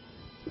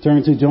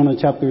 Turn to Jonah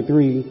chapter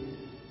 3,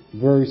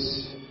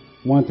 verse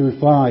 1 through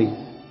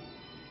 5.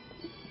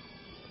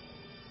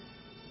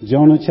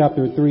 Jonah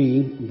chapter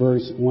 3,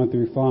 verse 1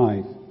 through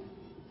 5.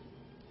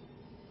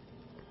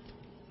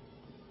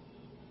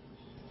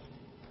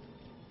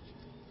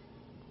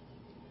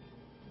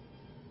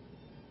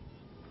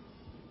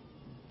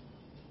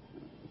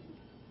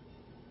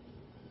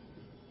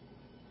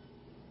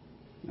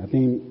 I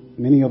think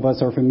many of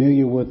us are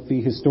familiar with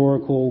the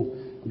historical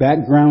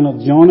background of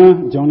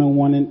Jonah. Jonah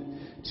wanted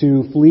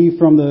to flee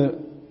from the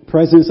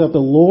presence of the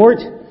Lord.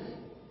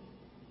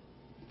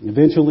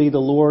 Eventually the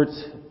Lord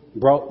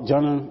brought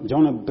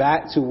Jonah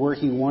back to where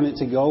he wanted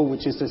to go,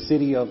 which is the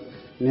city of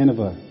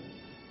Nineveh.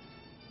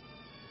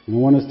 And I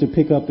want us to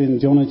pick up in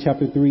Jonah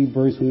chapter 3,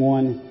 verse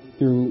 1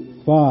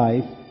 through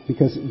 5,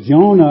 because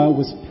Jonah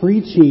was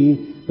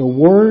preaching the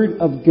word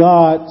of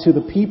God to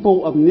the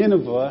people of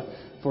Nineveh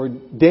for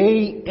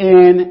day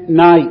and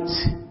night.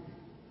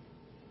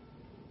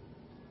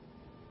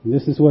 And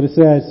this is what it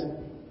says.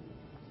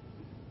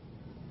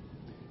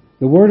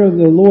 The word of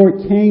the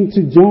Lord came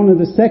to Jonah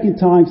the second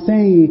time,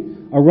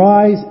 saying,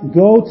 "Arise,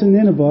 go to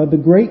Nineveh, the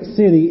great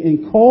city,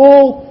 and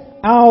call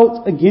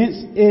out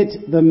against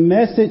it the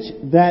message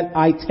that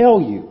I tell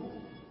you."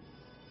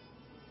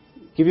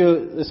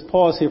 Let's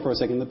pause here for a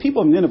second. The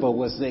people of Nineveh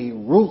was a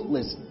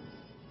ruthless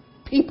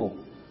people.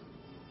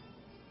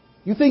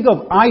 You think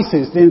of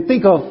ISIS, then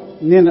think of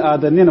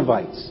the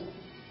Ninevites.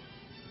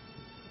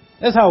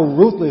 That's how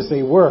ruthless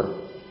they were.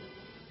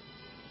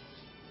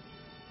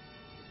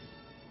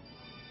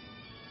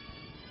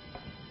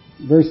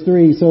 Verse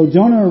 3, so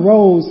Jonah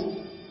arose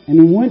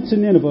and went to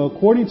Nineveh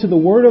according to the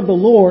word of the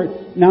Lord.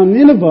 Now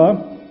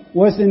Nineveh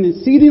was an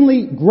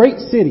exceedingly great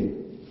city,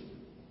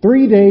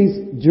 3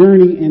 days'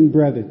 journey in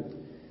breadth.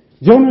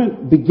 Jonah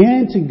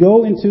began to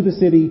go into the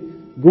city,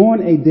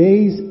 going a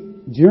day's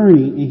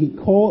journey, and he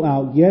called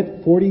out,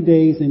 "Yet 40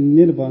 days and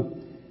Nineveh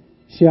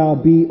shall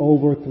be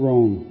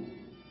overthrown."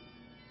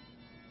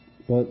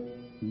 But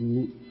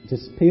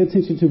just pay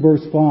attention to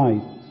verse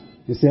 5.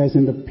 It says,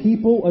 "And the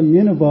people of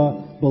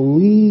Nineveh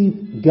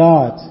believed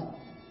God.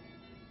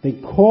 They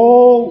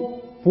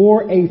called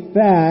for a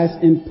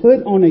fast and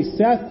put on a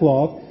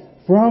sackcloth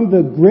from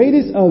the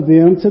greatest of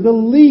them to the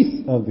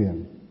least of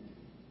them."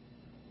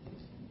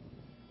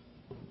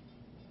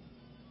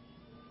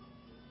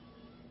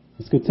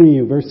 Let's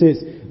continue. Verse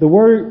 6. The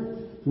word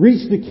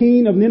reached the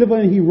king of Nineveh,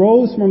 and he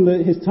rose from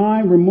his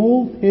time,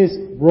 removed his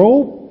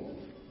robe,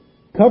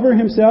 covered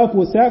himself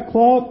with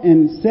sackcloth,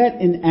 and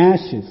sat in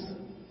ashes.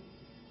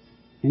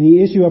 And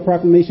he issued a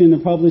proclamation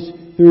and published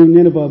through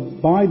Nineveh,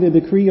 "By the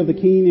decree of the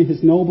king and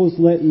his nobles,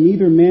 let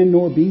neither man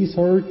nor beast,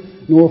 herd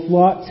nor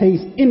flock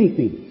taste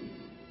anything.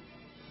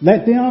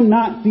 Let them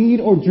not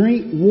feed or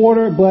drink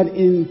water, but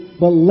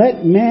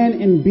let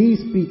man and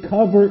beast be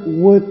covered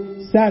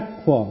with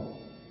sackcloth.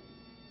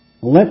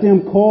 Let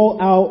them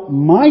call out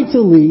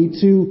mightily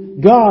to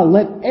God.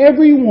 Let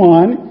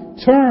everyone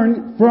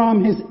turn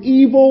from his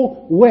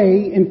evil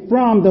way and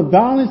from the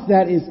violence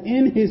that is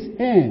in his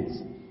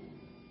hands.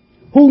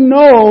 Who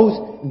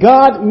knows,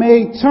 God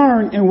may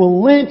turn and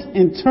relent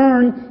and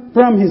turn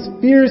from his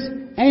fierce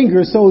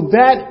anger so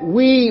that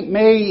we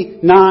may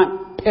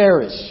not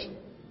perish."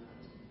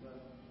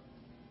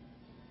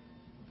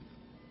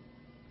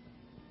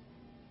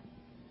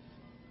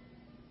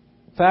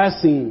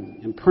 Fasting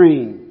and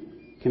praying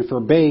can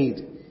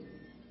forbade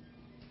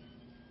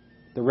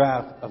the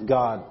wrath of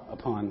God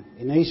upon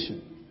a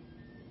nation.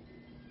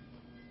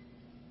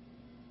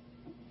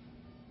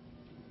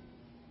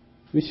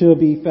 We should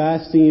be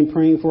fasting and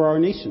praying for our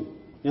nation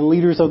and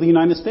leaders of the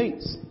United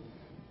States.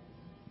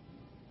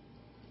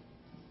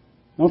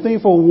 Don't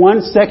think for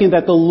 1 second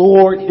that the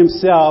Lord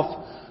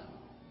Himself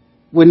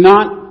would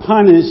not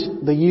punish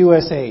the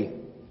USA,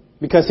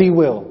 because He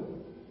will.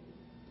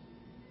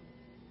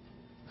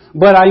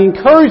 But I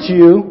encourage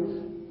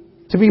you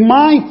to be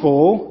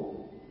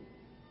mindful.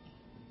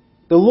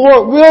 The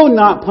Lord will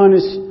not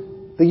punish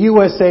the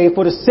USA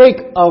for the sake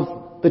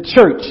of the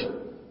church,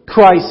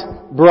 Christ's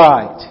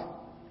bride.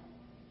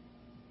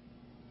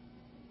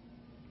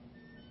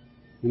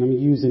 And I'm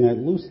using that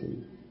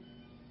loosely.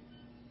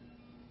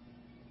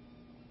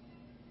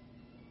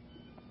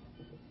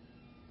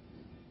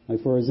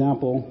 Like, for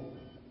example,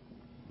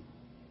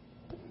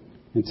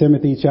 in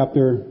Timothy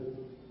chapter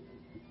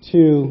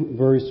 2,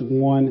 verse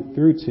 1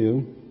 through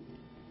 2,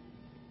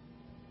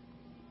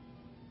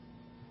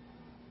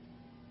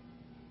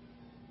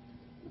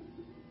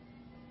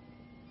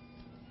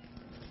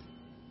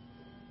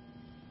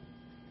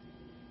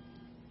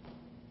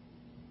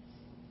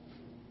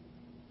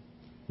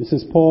 this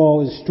is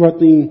Paul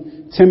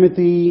instructing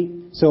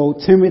Timothy, so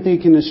Timothy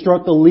can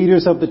instruct the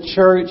leaders of the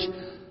church.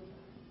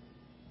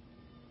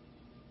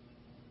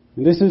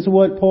 And this is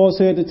what Paul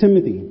said to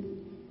Timothy.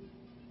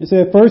 He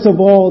said, first of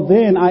all,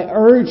 then I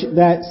urge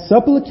that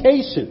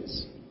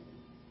supplications,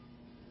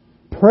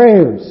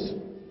 prayers,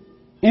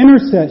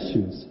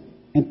 intercessions,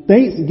 and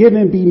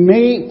thanksgiving be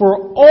made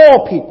for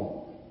all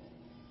people,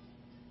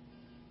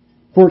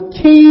 for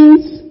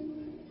kings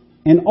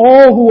and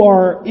all who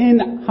are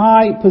in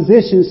high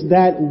positions,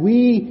 that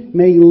we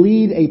may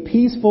lead a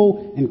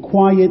peaceful and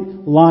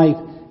quiet life,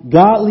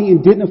 godly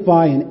and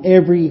dignified in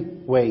every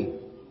way.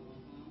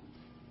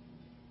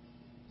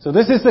 So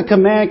this is the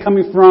command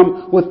coming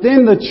from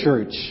within the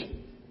church.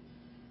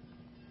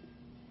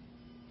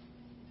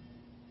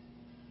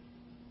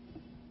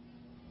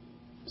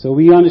 So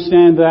we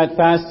understand that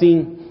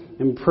fasting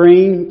and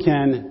praying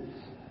can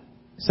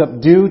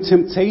subdue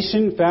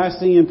temptation.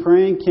 Fasting and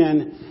praying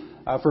can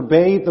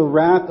forbade the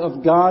wrath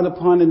of God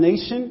upon the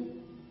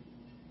nation.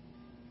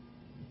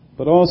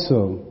 But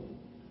also,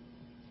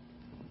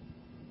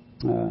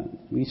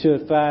 we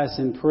should fast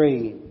and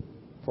pray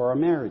for our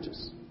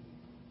marriages.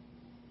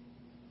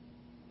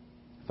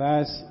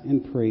 Fast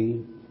and pray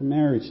for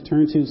marriage.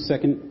 Turn to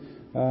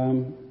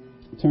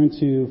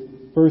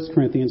 1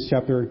 Corinthians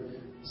chapter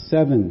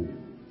 7.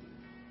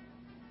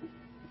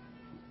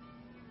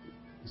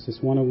 This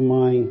is one of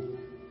my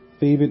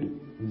favorite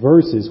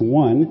verses.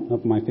 One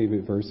of my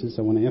favorite verses.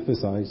 I want to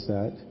emphasize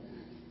that,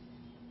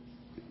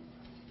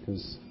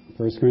 because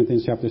 1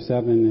 Corinthians chapter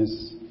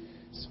 7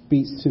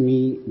 speaks to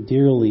me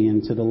dearly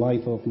and to the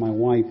life of my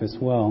wife as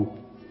well.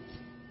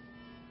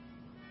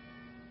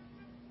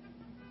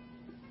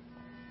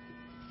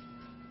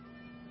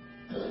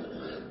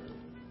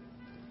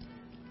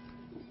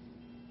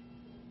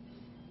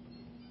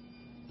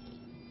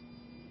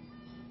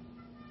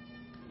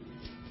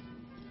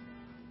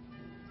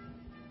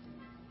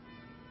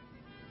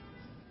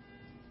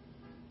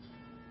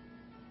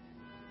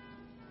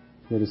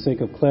 For the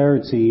sake of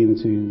clarity and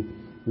to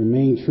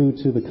remain true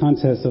to the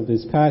context of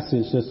this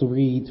passage, just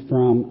read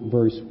from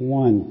verse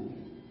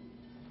 1.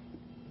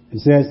 It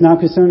says, now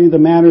concerning the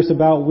matters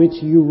about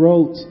which you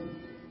wrote,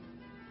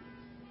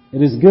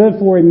 it is good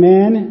for a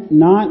man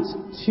not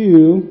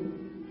to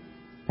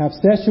have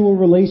sexual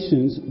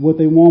relations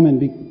with a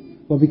woman,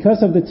 but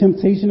because of the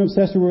temptation of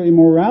sexual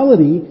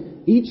immorality,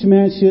 each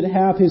man should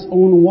have his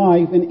own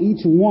wife and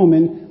each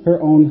woman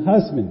her own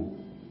husband.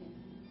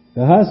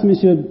 The husband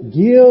should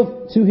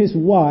give to his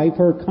wife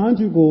her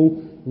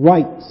conjugal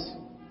rights,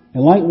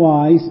 and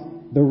likewise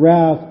the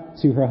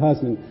wrath to her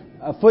husband.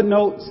 A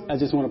footnote, I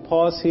just want to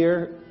pause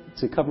here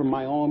to cover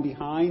my own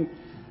behind.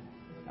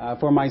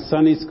 For my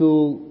Sunday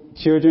school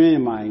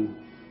children, and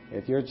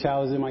if your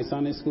child is in my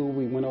Sunday school,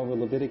 we went over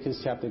Leviticus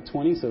chapter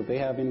 20. So if they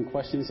have any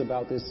questions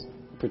about this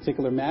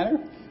particular matter,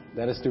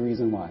 that is the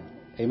reason why.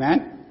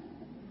 Amen?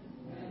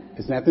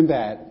 It's nothing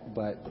bad,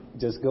 but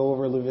just go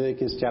over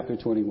Leviticus chapter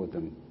 20 with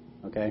them.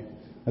 Okay,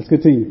 let's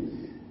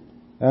continue.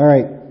 All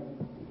right.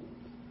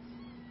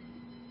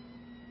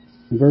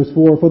 In verse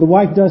 4, for the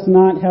wife does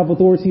not have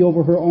authority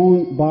over her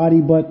own body,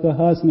 but the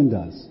husband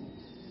does.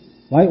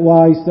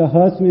 Likewise, the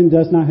husband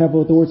does not have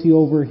authority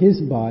over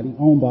his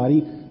own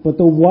body, but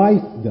the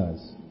wife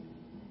does.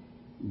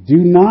 Do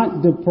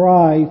not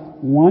deprive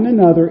one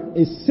another,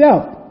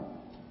 except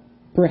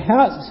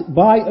perhaps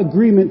by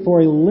agreement for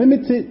a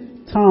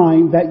limited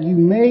time, that you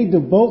may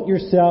devote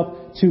yourself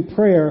to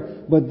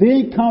prayer, but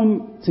then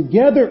come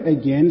together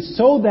again,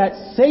 so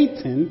that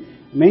Satan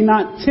may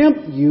not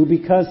tempt you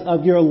because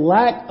of your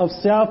lack of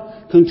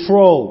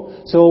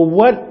self-control. So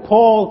what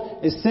Paul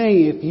is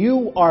saying, if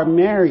you are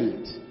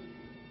married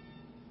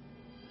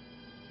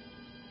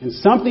and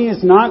something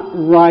is not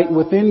right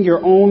within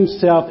your own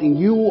self and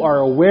you are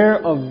aware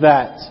of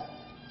that,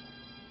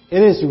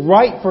 it is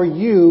right for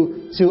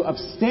you to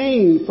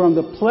abstain from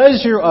the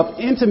pleasure of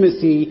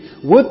intimacy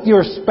with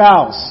your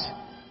spouse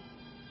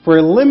for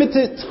a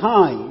limited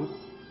time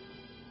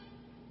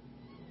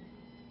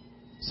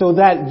so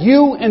that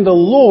you and the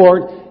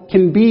Lord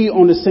can be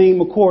on the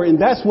same accord.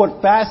 And that's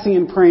what fasting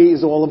and praying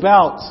is all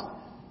about.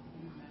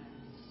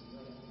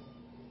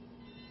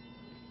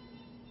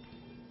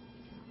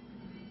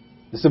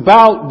 It's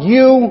about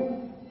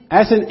you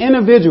as an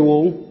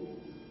individual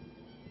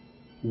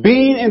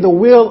being in the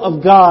will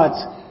of God,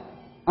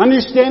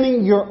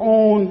 understanding your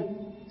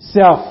own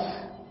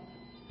self,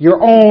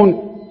 your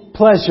own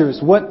pleasures,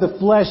 what the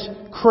flesh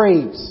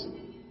craves.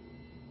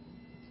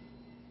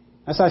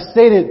 As I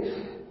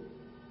stated,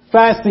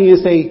 fasting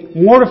is a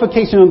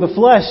mortification of the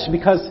flesh,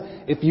 because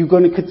if you're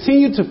going to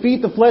continue to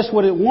feed the flesh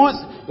what it wants,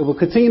 it will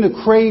continue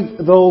to crave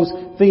those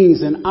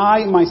things. And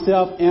I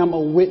myself am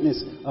a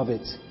witness of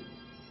it.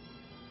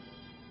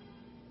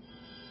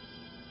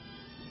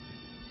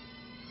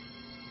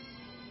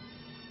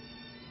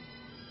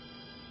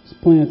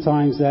 There's plenty of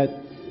times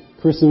that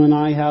Kristen and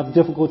I have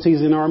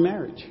difficulties in our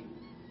marriage.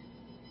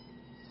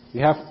 We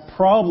have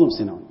problems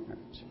in our marriage.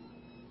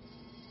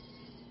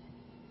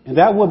 And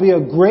that would be a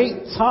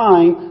great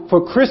time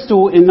for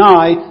Crystal and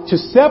I to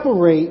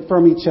separate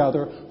from each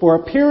other for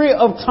a period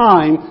of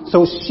time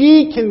so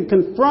she can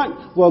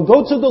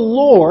go to the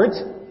Lord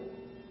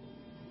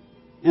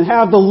and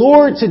have the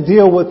Lord to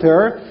deal with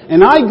her,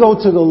 and I go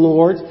to the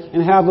Lord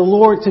and have the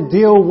Lord to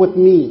deal with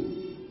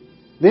me.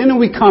 Then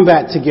we come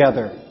back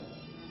together.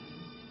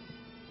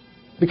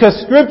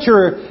 Because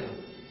Scripture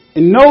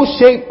in no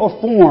shape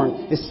or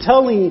form is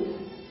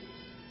telling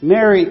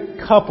married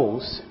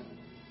couples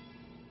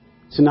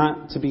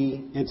to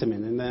be intimate.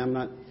 And I'm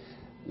not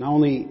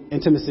only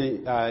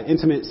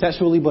intimate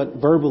sexually, but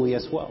verbally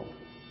as well.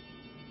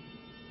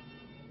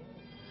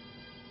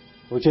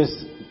 We're just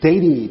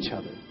dating each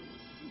other.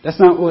 That's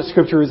not what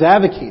Scripture is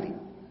advocating.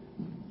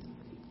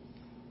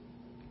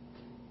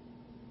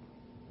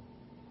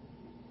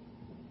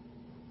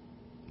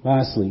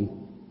 Lastly,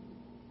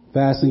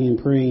 fasting and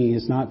praying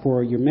is not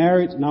for your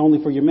marriage, not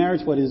only for your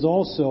marriage, but is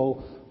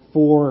also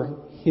for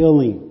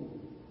healing.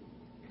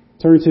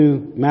 Turn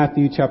to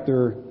Matthew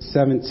chapter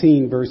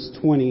 17, verse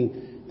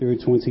 20 through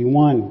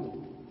 21.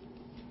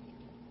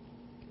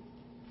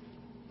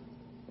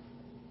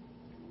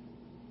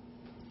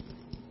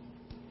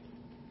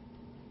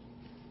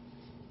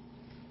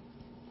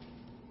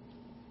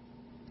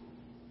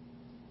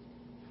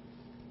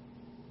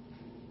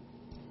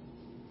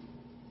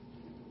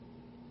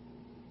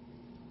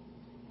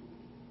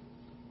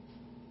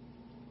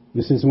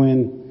 This is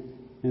when,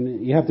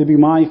 and you have to be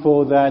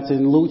mindful that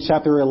in Luke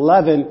chapter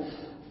 11,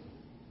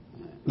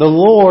 the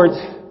Lord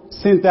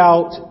sent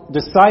out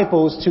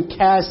disciples to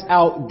cast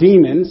out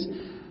demons,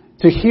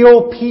 to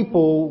heal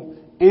people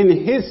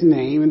in His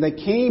name, and they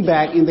came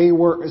back and they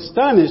were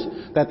astonished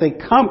that they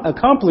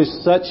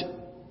accomplished such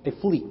a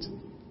feat.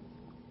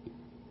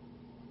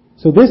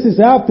 So this is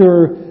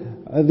after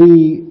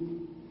the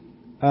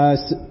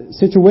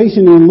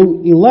situation in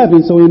Luke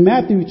 11. So in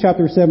Matthew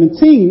chapter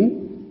 17,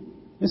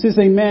 this is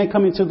a man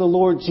coming to the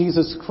Lord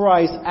Jesus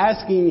Christ,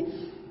 asking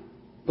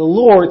the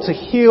Lord to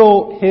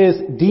heal his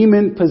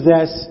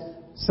demon-possessed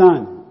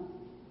son.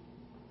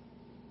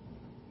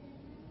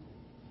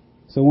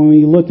 So when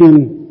we look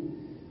in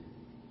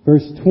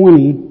verse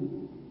 20,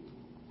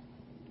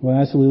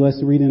 well, actually,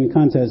 let's read it in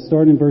context.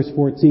 Start in verse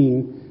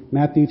 14.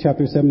 Matthew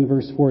chapter 7,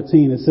 verse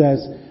 14. It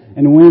says,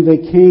 "And when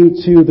they came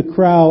to the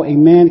crowd, a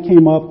man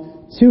came up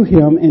to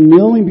him and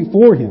kneeling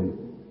before him,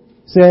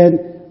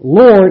 said,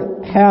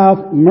 'Lord,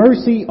 have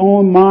mercy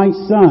on my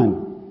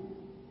son,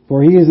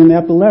 for he is an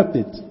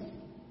epileptic,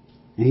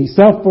 and he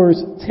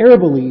suffers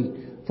terribly,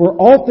 for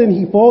often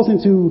he falls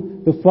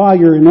into the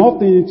fire and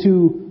often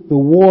into the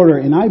water.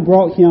 And I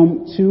brought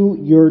him to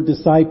your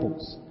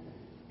disciples,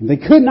 and they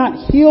could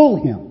not heal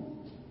him.'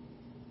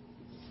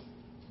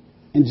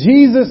 And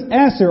Jesus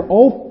answered,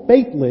 'O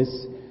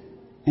faithless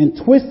and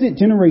twisted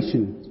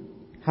generation,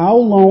 how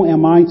long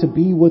am I to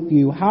be with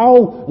you?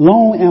 How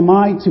long am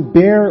I to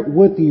bear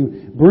with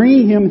you?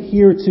 Bring him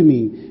here to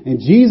me.' And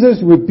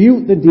Jesus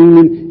rebuked the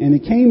demon, and it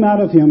came out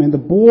of him, and the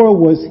boy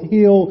was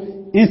healed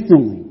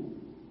instantly."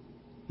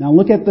 Now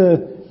look at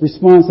the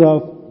response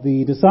of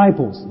the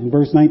disciples. In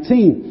verse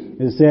 19,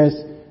 it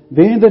says,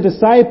 "Then the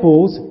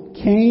disciples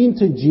came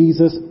to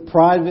Jesus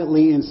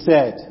privately and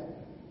said,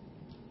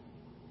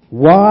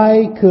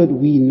 'Why could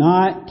we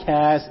not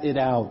cast it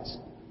out?'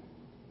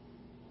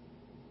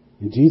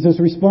 And Jesus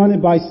responded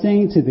by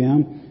saying to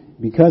them,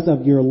 'Because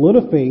of your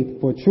little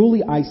faith, for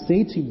truly I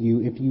say to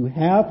you, if you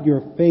have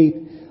your faith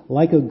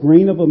like a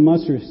grain of a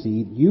mustard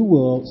seed, you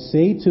will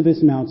say to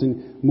this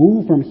mountain,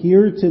 move from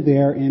here to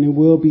there, and it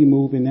will be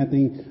moved, and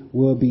nothing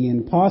will be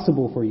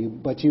impossible for you.'"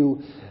 But you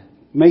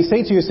may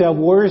say to yourself,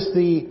 where's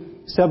the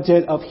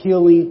subject of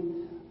healing,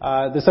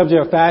 the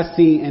subject of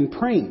fasting and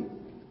praying?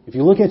 If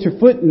you look at your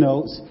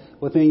footnotes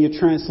within your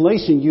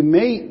translation, you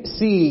may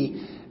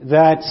see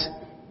that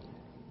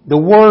the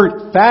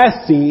word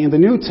fasting in the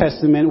New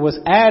Testament was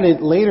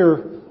added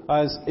later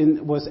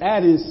was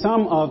added in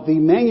some of the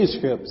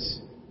manuscripts,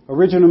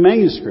 original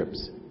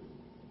manuscripts,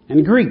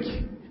 in Greek.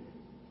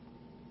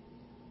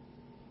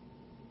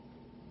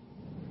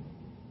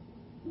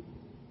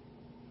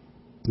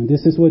 And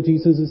this is what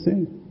Jesus is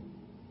saying.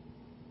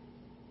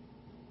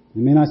 It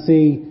may not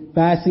say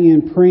fasting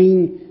and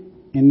praying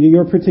in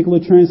your particular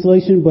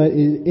translation, but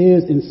it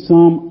is in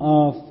some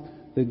of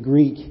the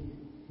Greek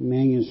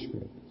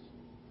manuscripts,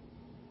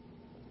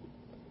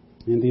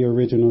 in the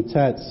original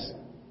text.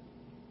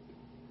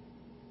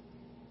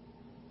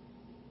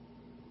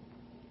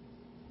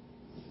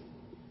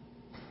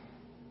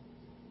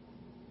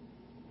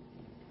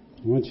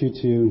 I want you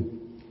to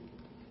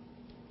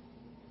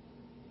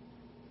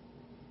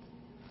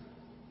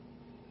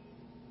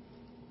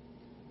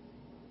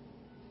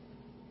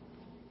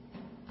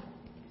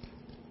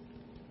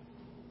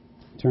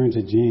turn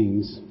to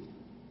James.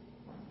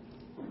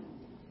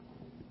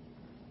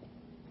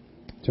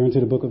 Turn to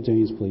the book of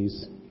James,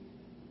 please.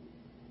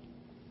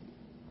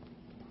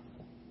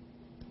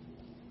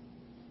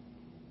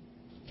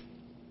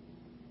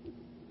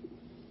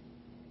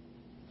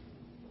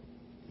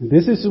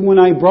 This is when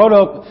I brought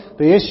up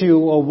the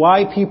issue of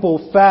why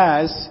people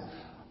fast.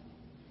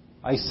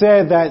 I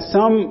said that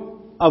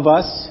some of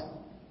us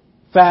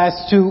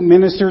fast to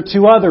minister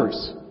to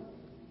others.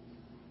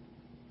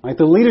 Like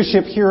the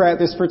leadership here at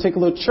this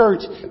particular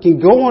church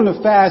can go on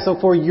a fast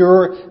for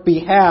your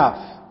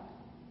behalf.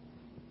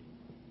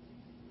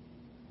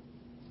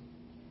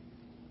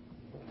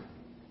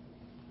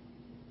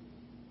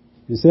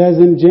 It says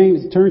in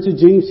James, turn to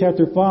James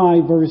chapter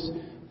 5, verse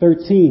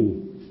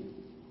 13.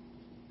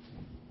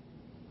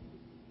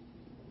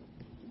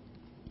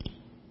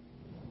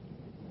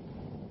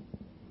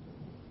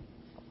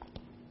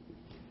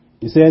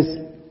 It says,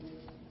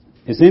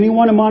 is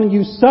anyone among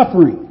you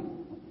suffering?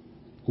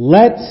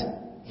 Let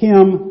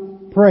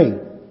him pray.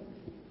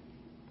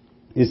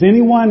 Is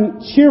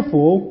anyone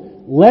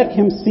cheerful? Let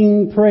him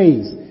sing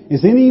praise.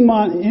 Is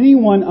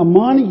anyone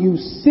among you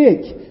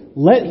sick?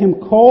 Let him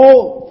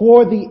call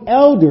for the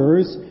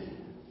elders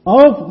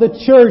of the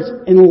church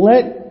and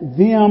let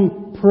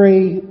them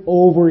pray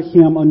over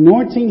him,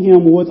 anointing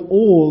him with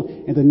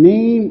oil in the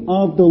name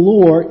of the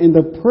Lord. And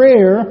the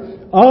prayer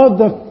of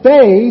the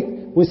faith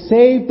will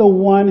save the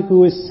one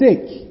who is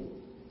sick.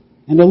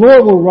 And the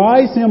Lord will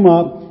rise him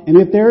up. And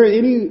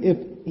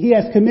if he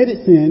has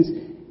committed sins,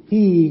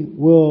 he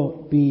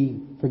will be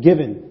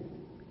forgiven.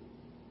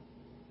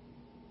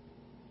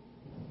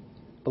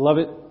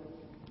 Beloved,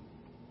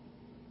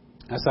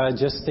 as I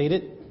just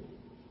stated,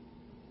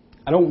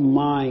 I don't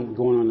mind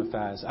going on a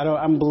fast.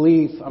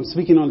 I'm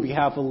speaking on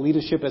behalf of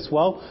leadership as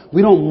well.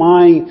 We don't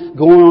mind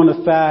going on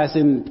a fast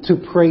and to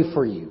pray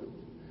for you.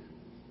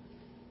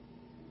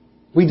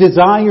 We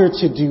desire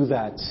to do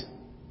that.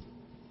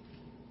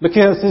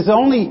 Because it's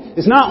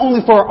not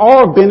only for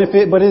our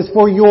benefit, but it's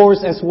for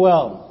yours as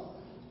well.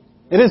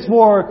 It is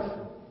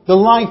for the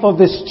life of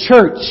this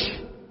church,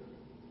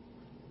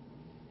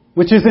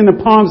 which is in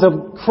the palms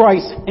of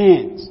Christ's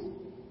hands.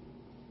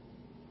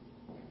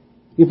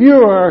 If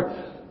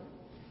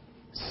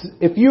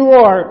you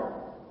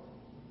are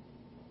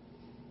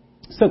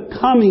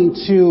succumbing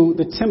to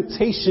the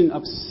temptation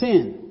of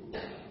sin,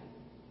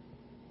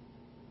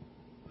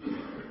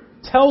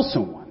 tell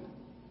someone.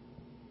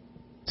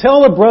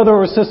 Tell a brother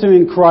or sister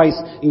in Christ,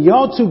 and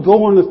y'all two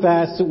go on the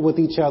fast with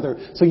each other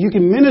so you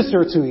can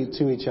minister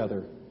to each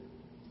other.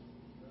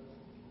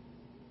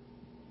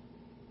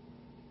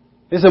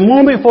 It's a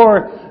moment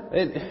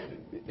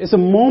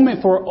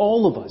for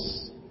all of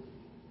us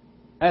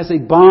as a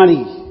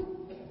body,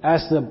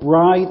 as the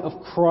bride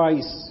of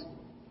Christ,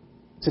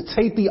 to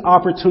take the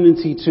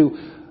opportunity to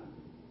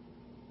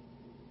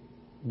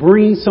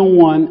bring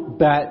someone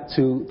back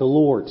to the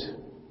Lord.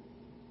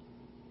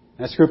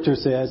 As Scripture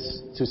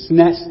says, to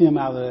snatch them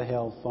out of the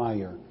hell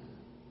fire.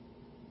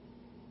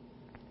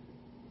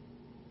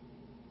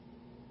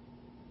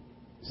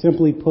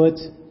 Simply put,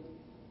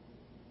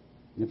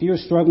 if you're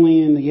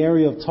struggling in the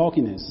area of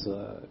talkiness,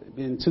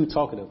 being too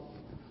talkative,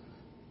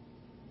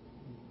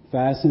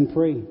 fast and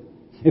pray.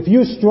 If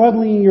you're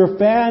struggling in your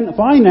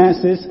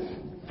finances,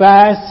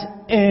 fast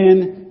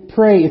and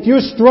pray. If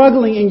you're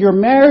struggling in your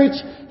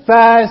marriage,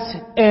 fast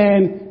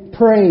and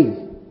pray.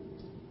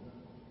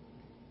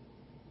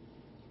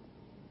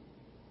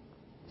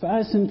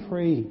 Fast and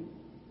pray.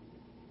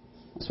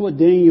 That's what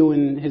Daniel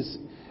and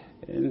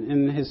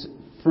his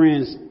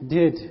friends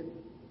did.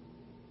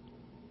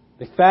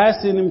 They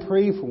fasted and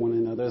prayed for one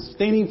another,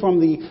 abstaining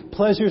from the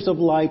pleasures of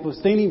life,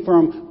 abstaining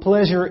from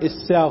pleasure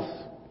itself.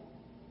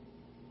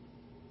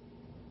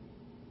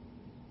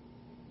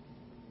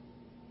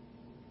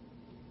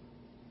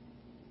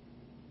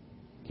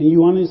 Can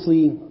you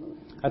honestly,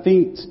 I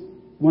think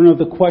one of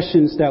the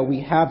questions that we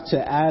have to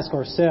ask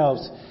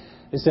ourselves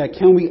is that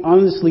can we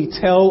honestly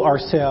tell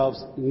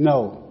ourselves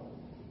no?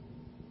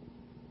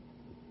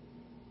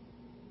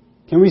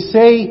 Can we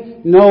say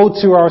no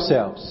to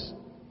ourselves?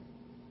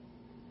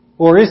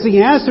 Or is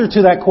the answer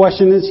to that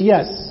question is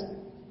yes?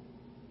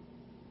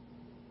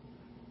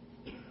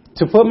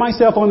 To put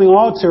myself on the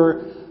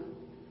altar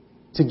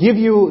to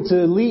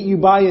lead you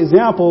by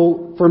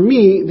example, for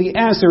me, the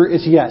answer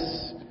is yes.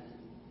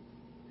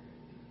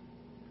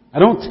 I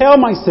don't tell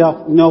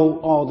myself no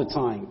all the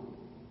time.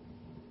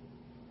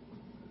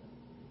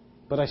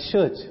 But I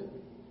should.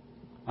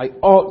 I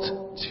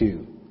ought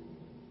to.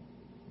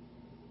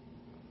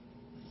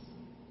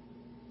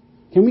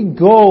 Can we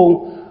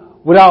go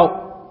without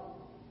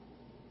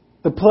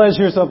the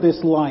pleasures of this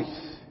life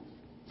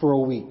for a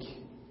week,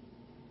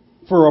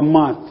 for a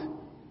month,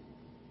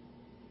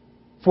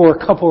 for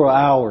a couple of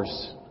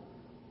hours?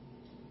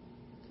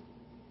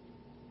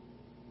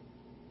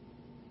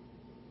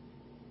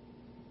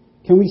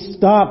 Can we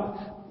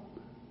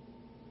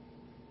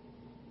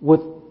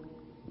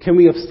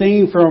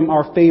abstain from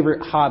our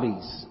favorite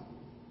hobbies,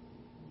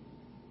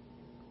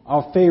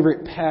 our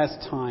favorite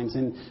pastimes,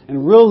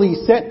 and really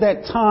set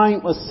that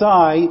time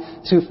aside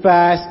to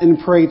fast and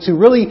pray, to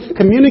really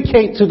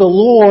communicate to the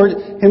Lord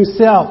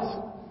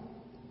Himself,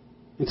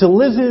 and to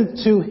listen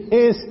to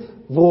His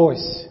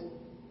voice?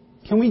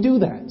 Can we do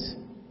that?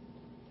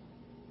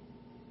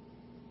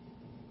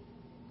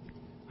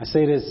 I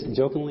say this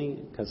jokingly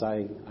because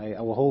I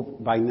will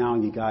hope by now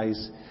you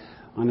guys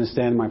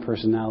understand my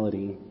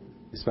personality,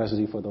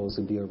 especially for those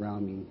who be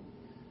around me.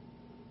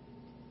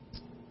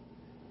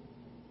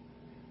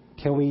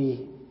 Can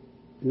we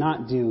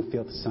not do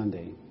Fifth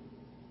Sunday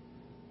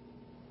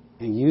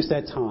and use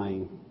that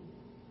time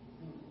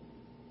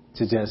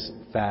to just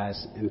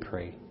fast and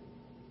pray?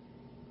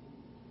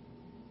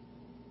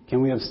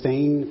 Can we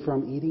abstain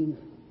from eating?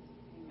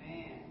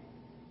 Amen.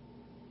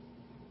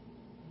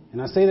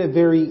 And I say that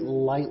very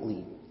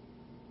lightly,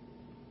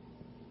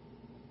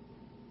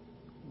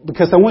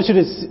 because I want you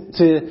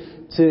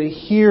to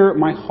hear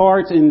my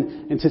heart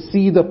and to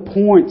see the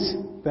point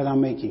that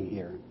I'm making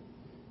here.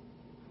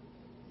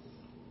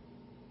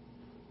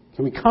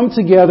 Can we come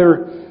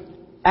together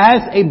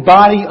as a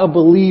body of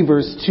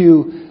believers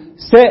to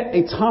set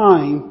a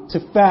time to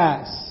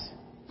fast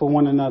for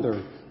one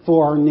another,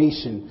 for our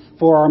nation,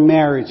 for our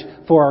marriage,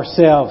 for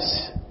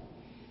ourselves?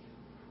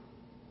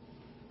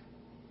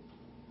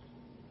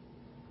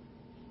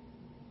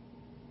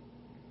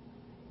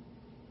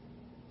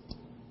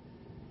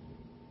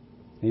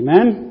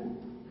 Amen?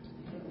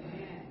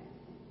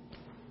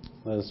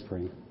 Let us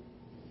pray.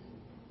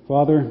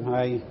 Father,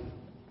 I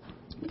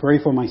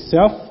pray for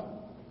myself.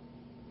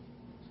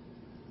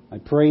 I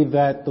pray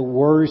that the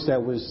words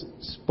that was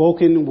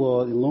spoken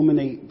will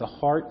illuminate the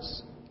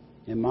hearts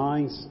and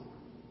minds.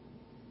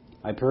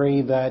 I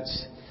pray that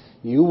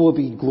you will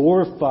be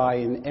glorified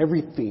in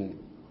everything,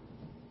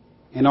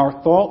 in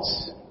our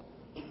thoughts,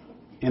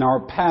 in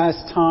our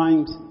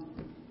pastimes,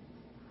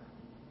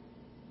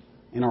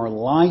 in our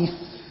life,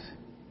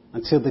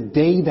 until the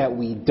day that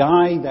we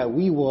die, that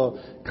we will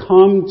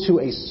come to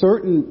a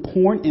certain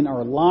point in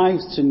our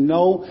lives to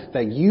know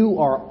that you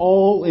are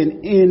all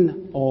and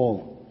in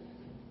all.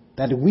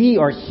 That we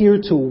are here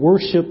to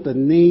worship the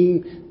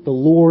name, the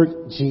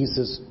Lord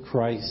Jesus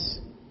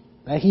Christ.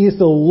 That He is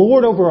the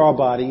Lord over our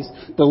bodies,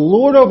 the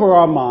Lord over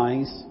our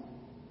minds,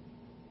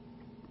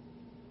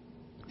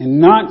 and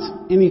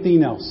not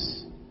anything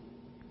else.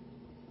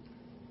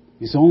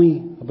 It's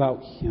only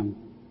about Him.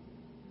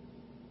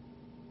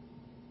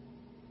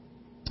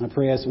 I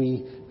pray as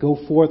we go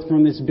forth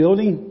from this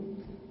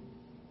building,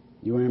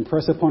 you will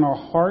impress upon our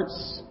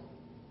hearts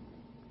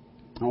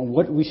on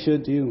what we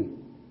should do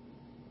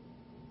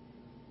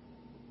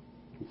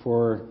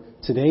for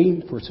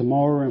today, for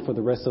tomorrow, and for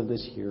the rest of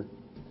this year.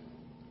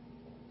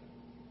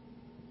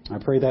 I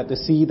pray that the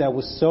seed that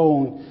was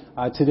sown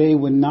today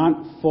would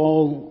not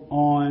fall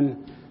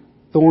on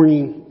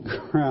thorny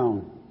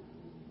ground,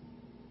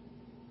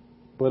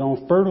 but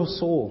on fertile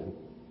soil.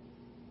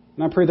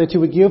 And I pray that you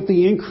would give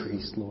the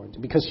increase, Lord,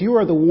 because you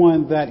are the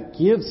one that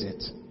gives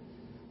it.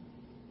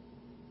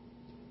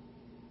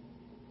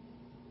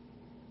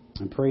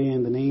 I pray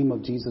in the name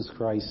of Jesus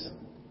Christ.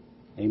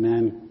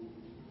 Amen.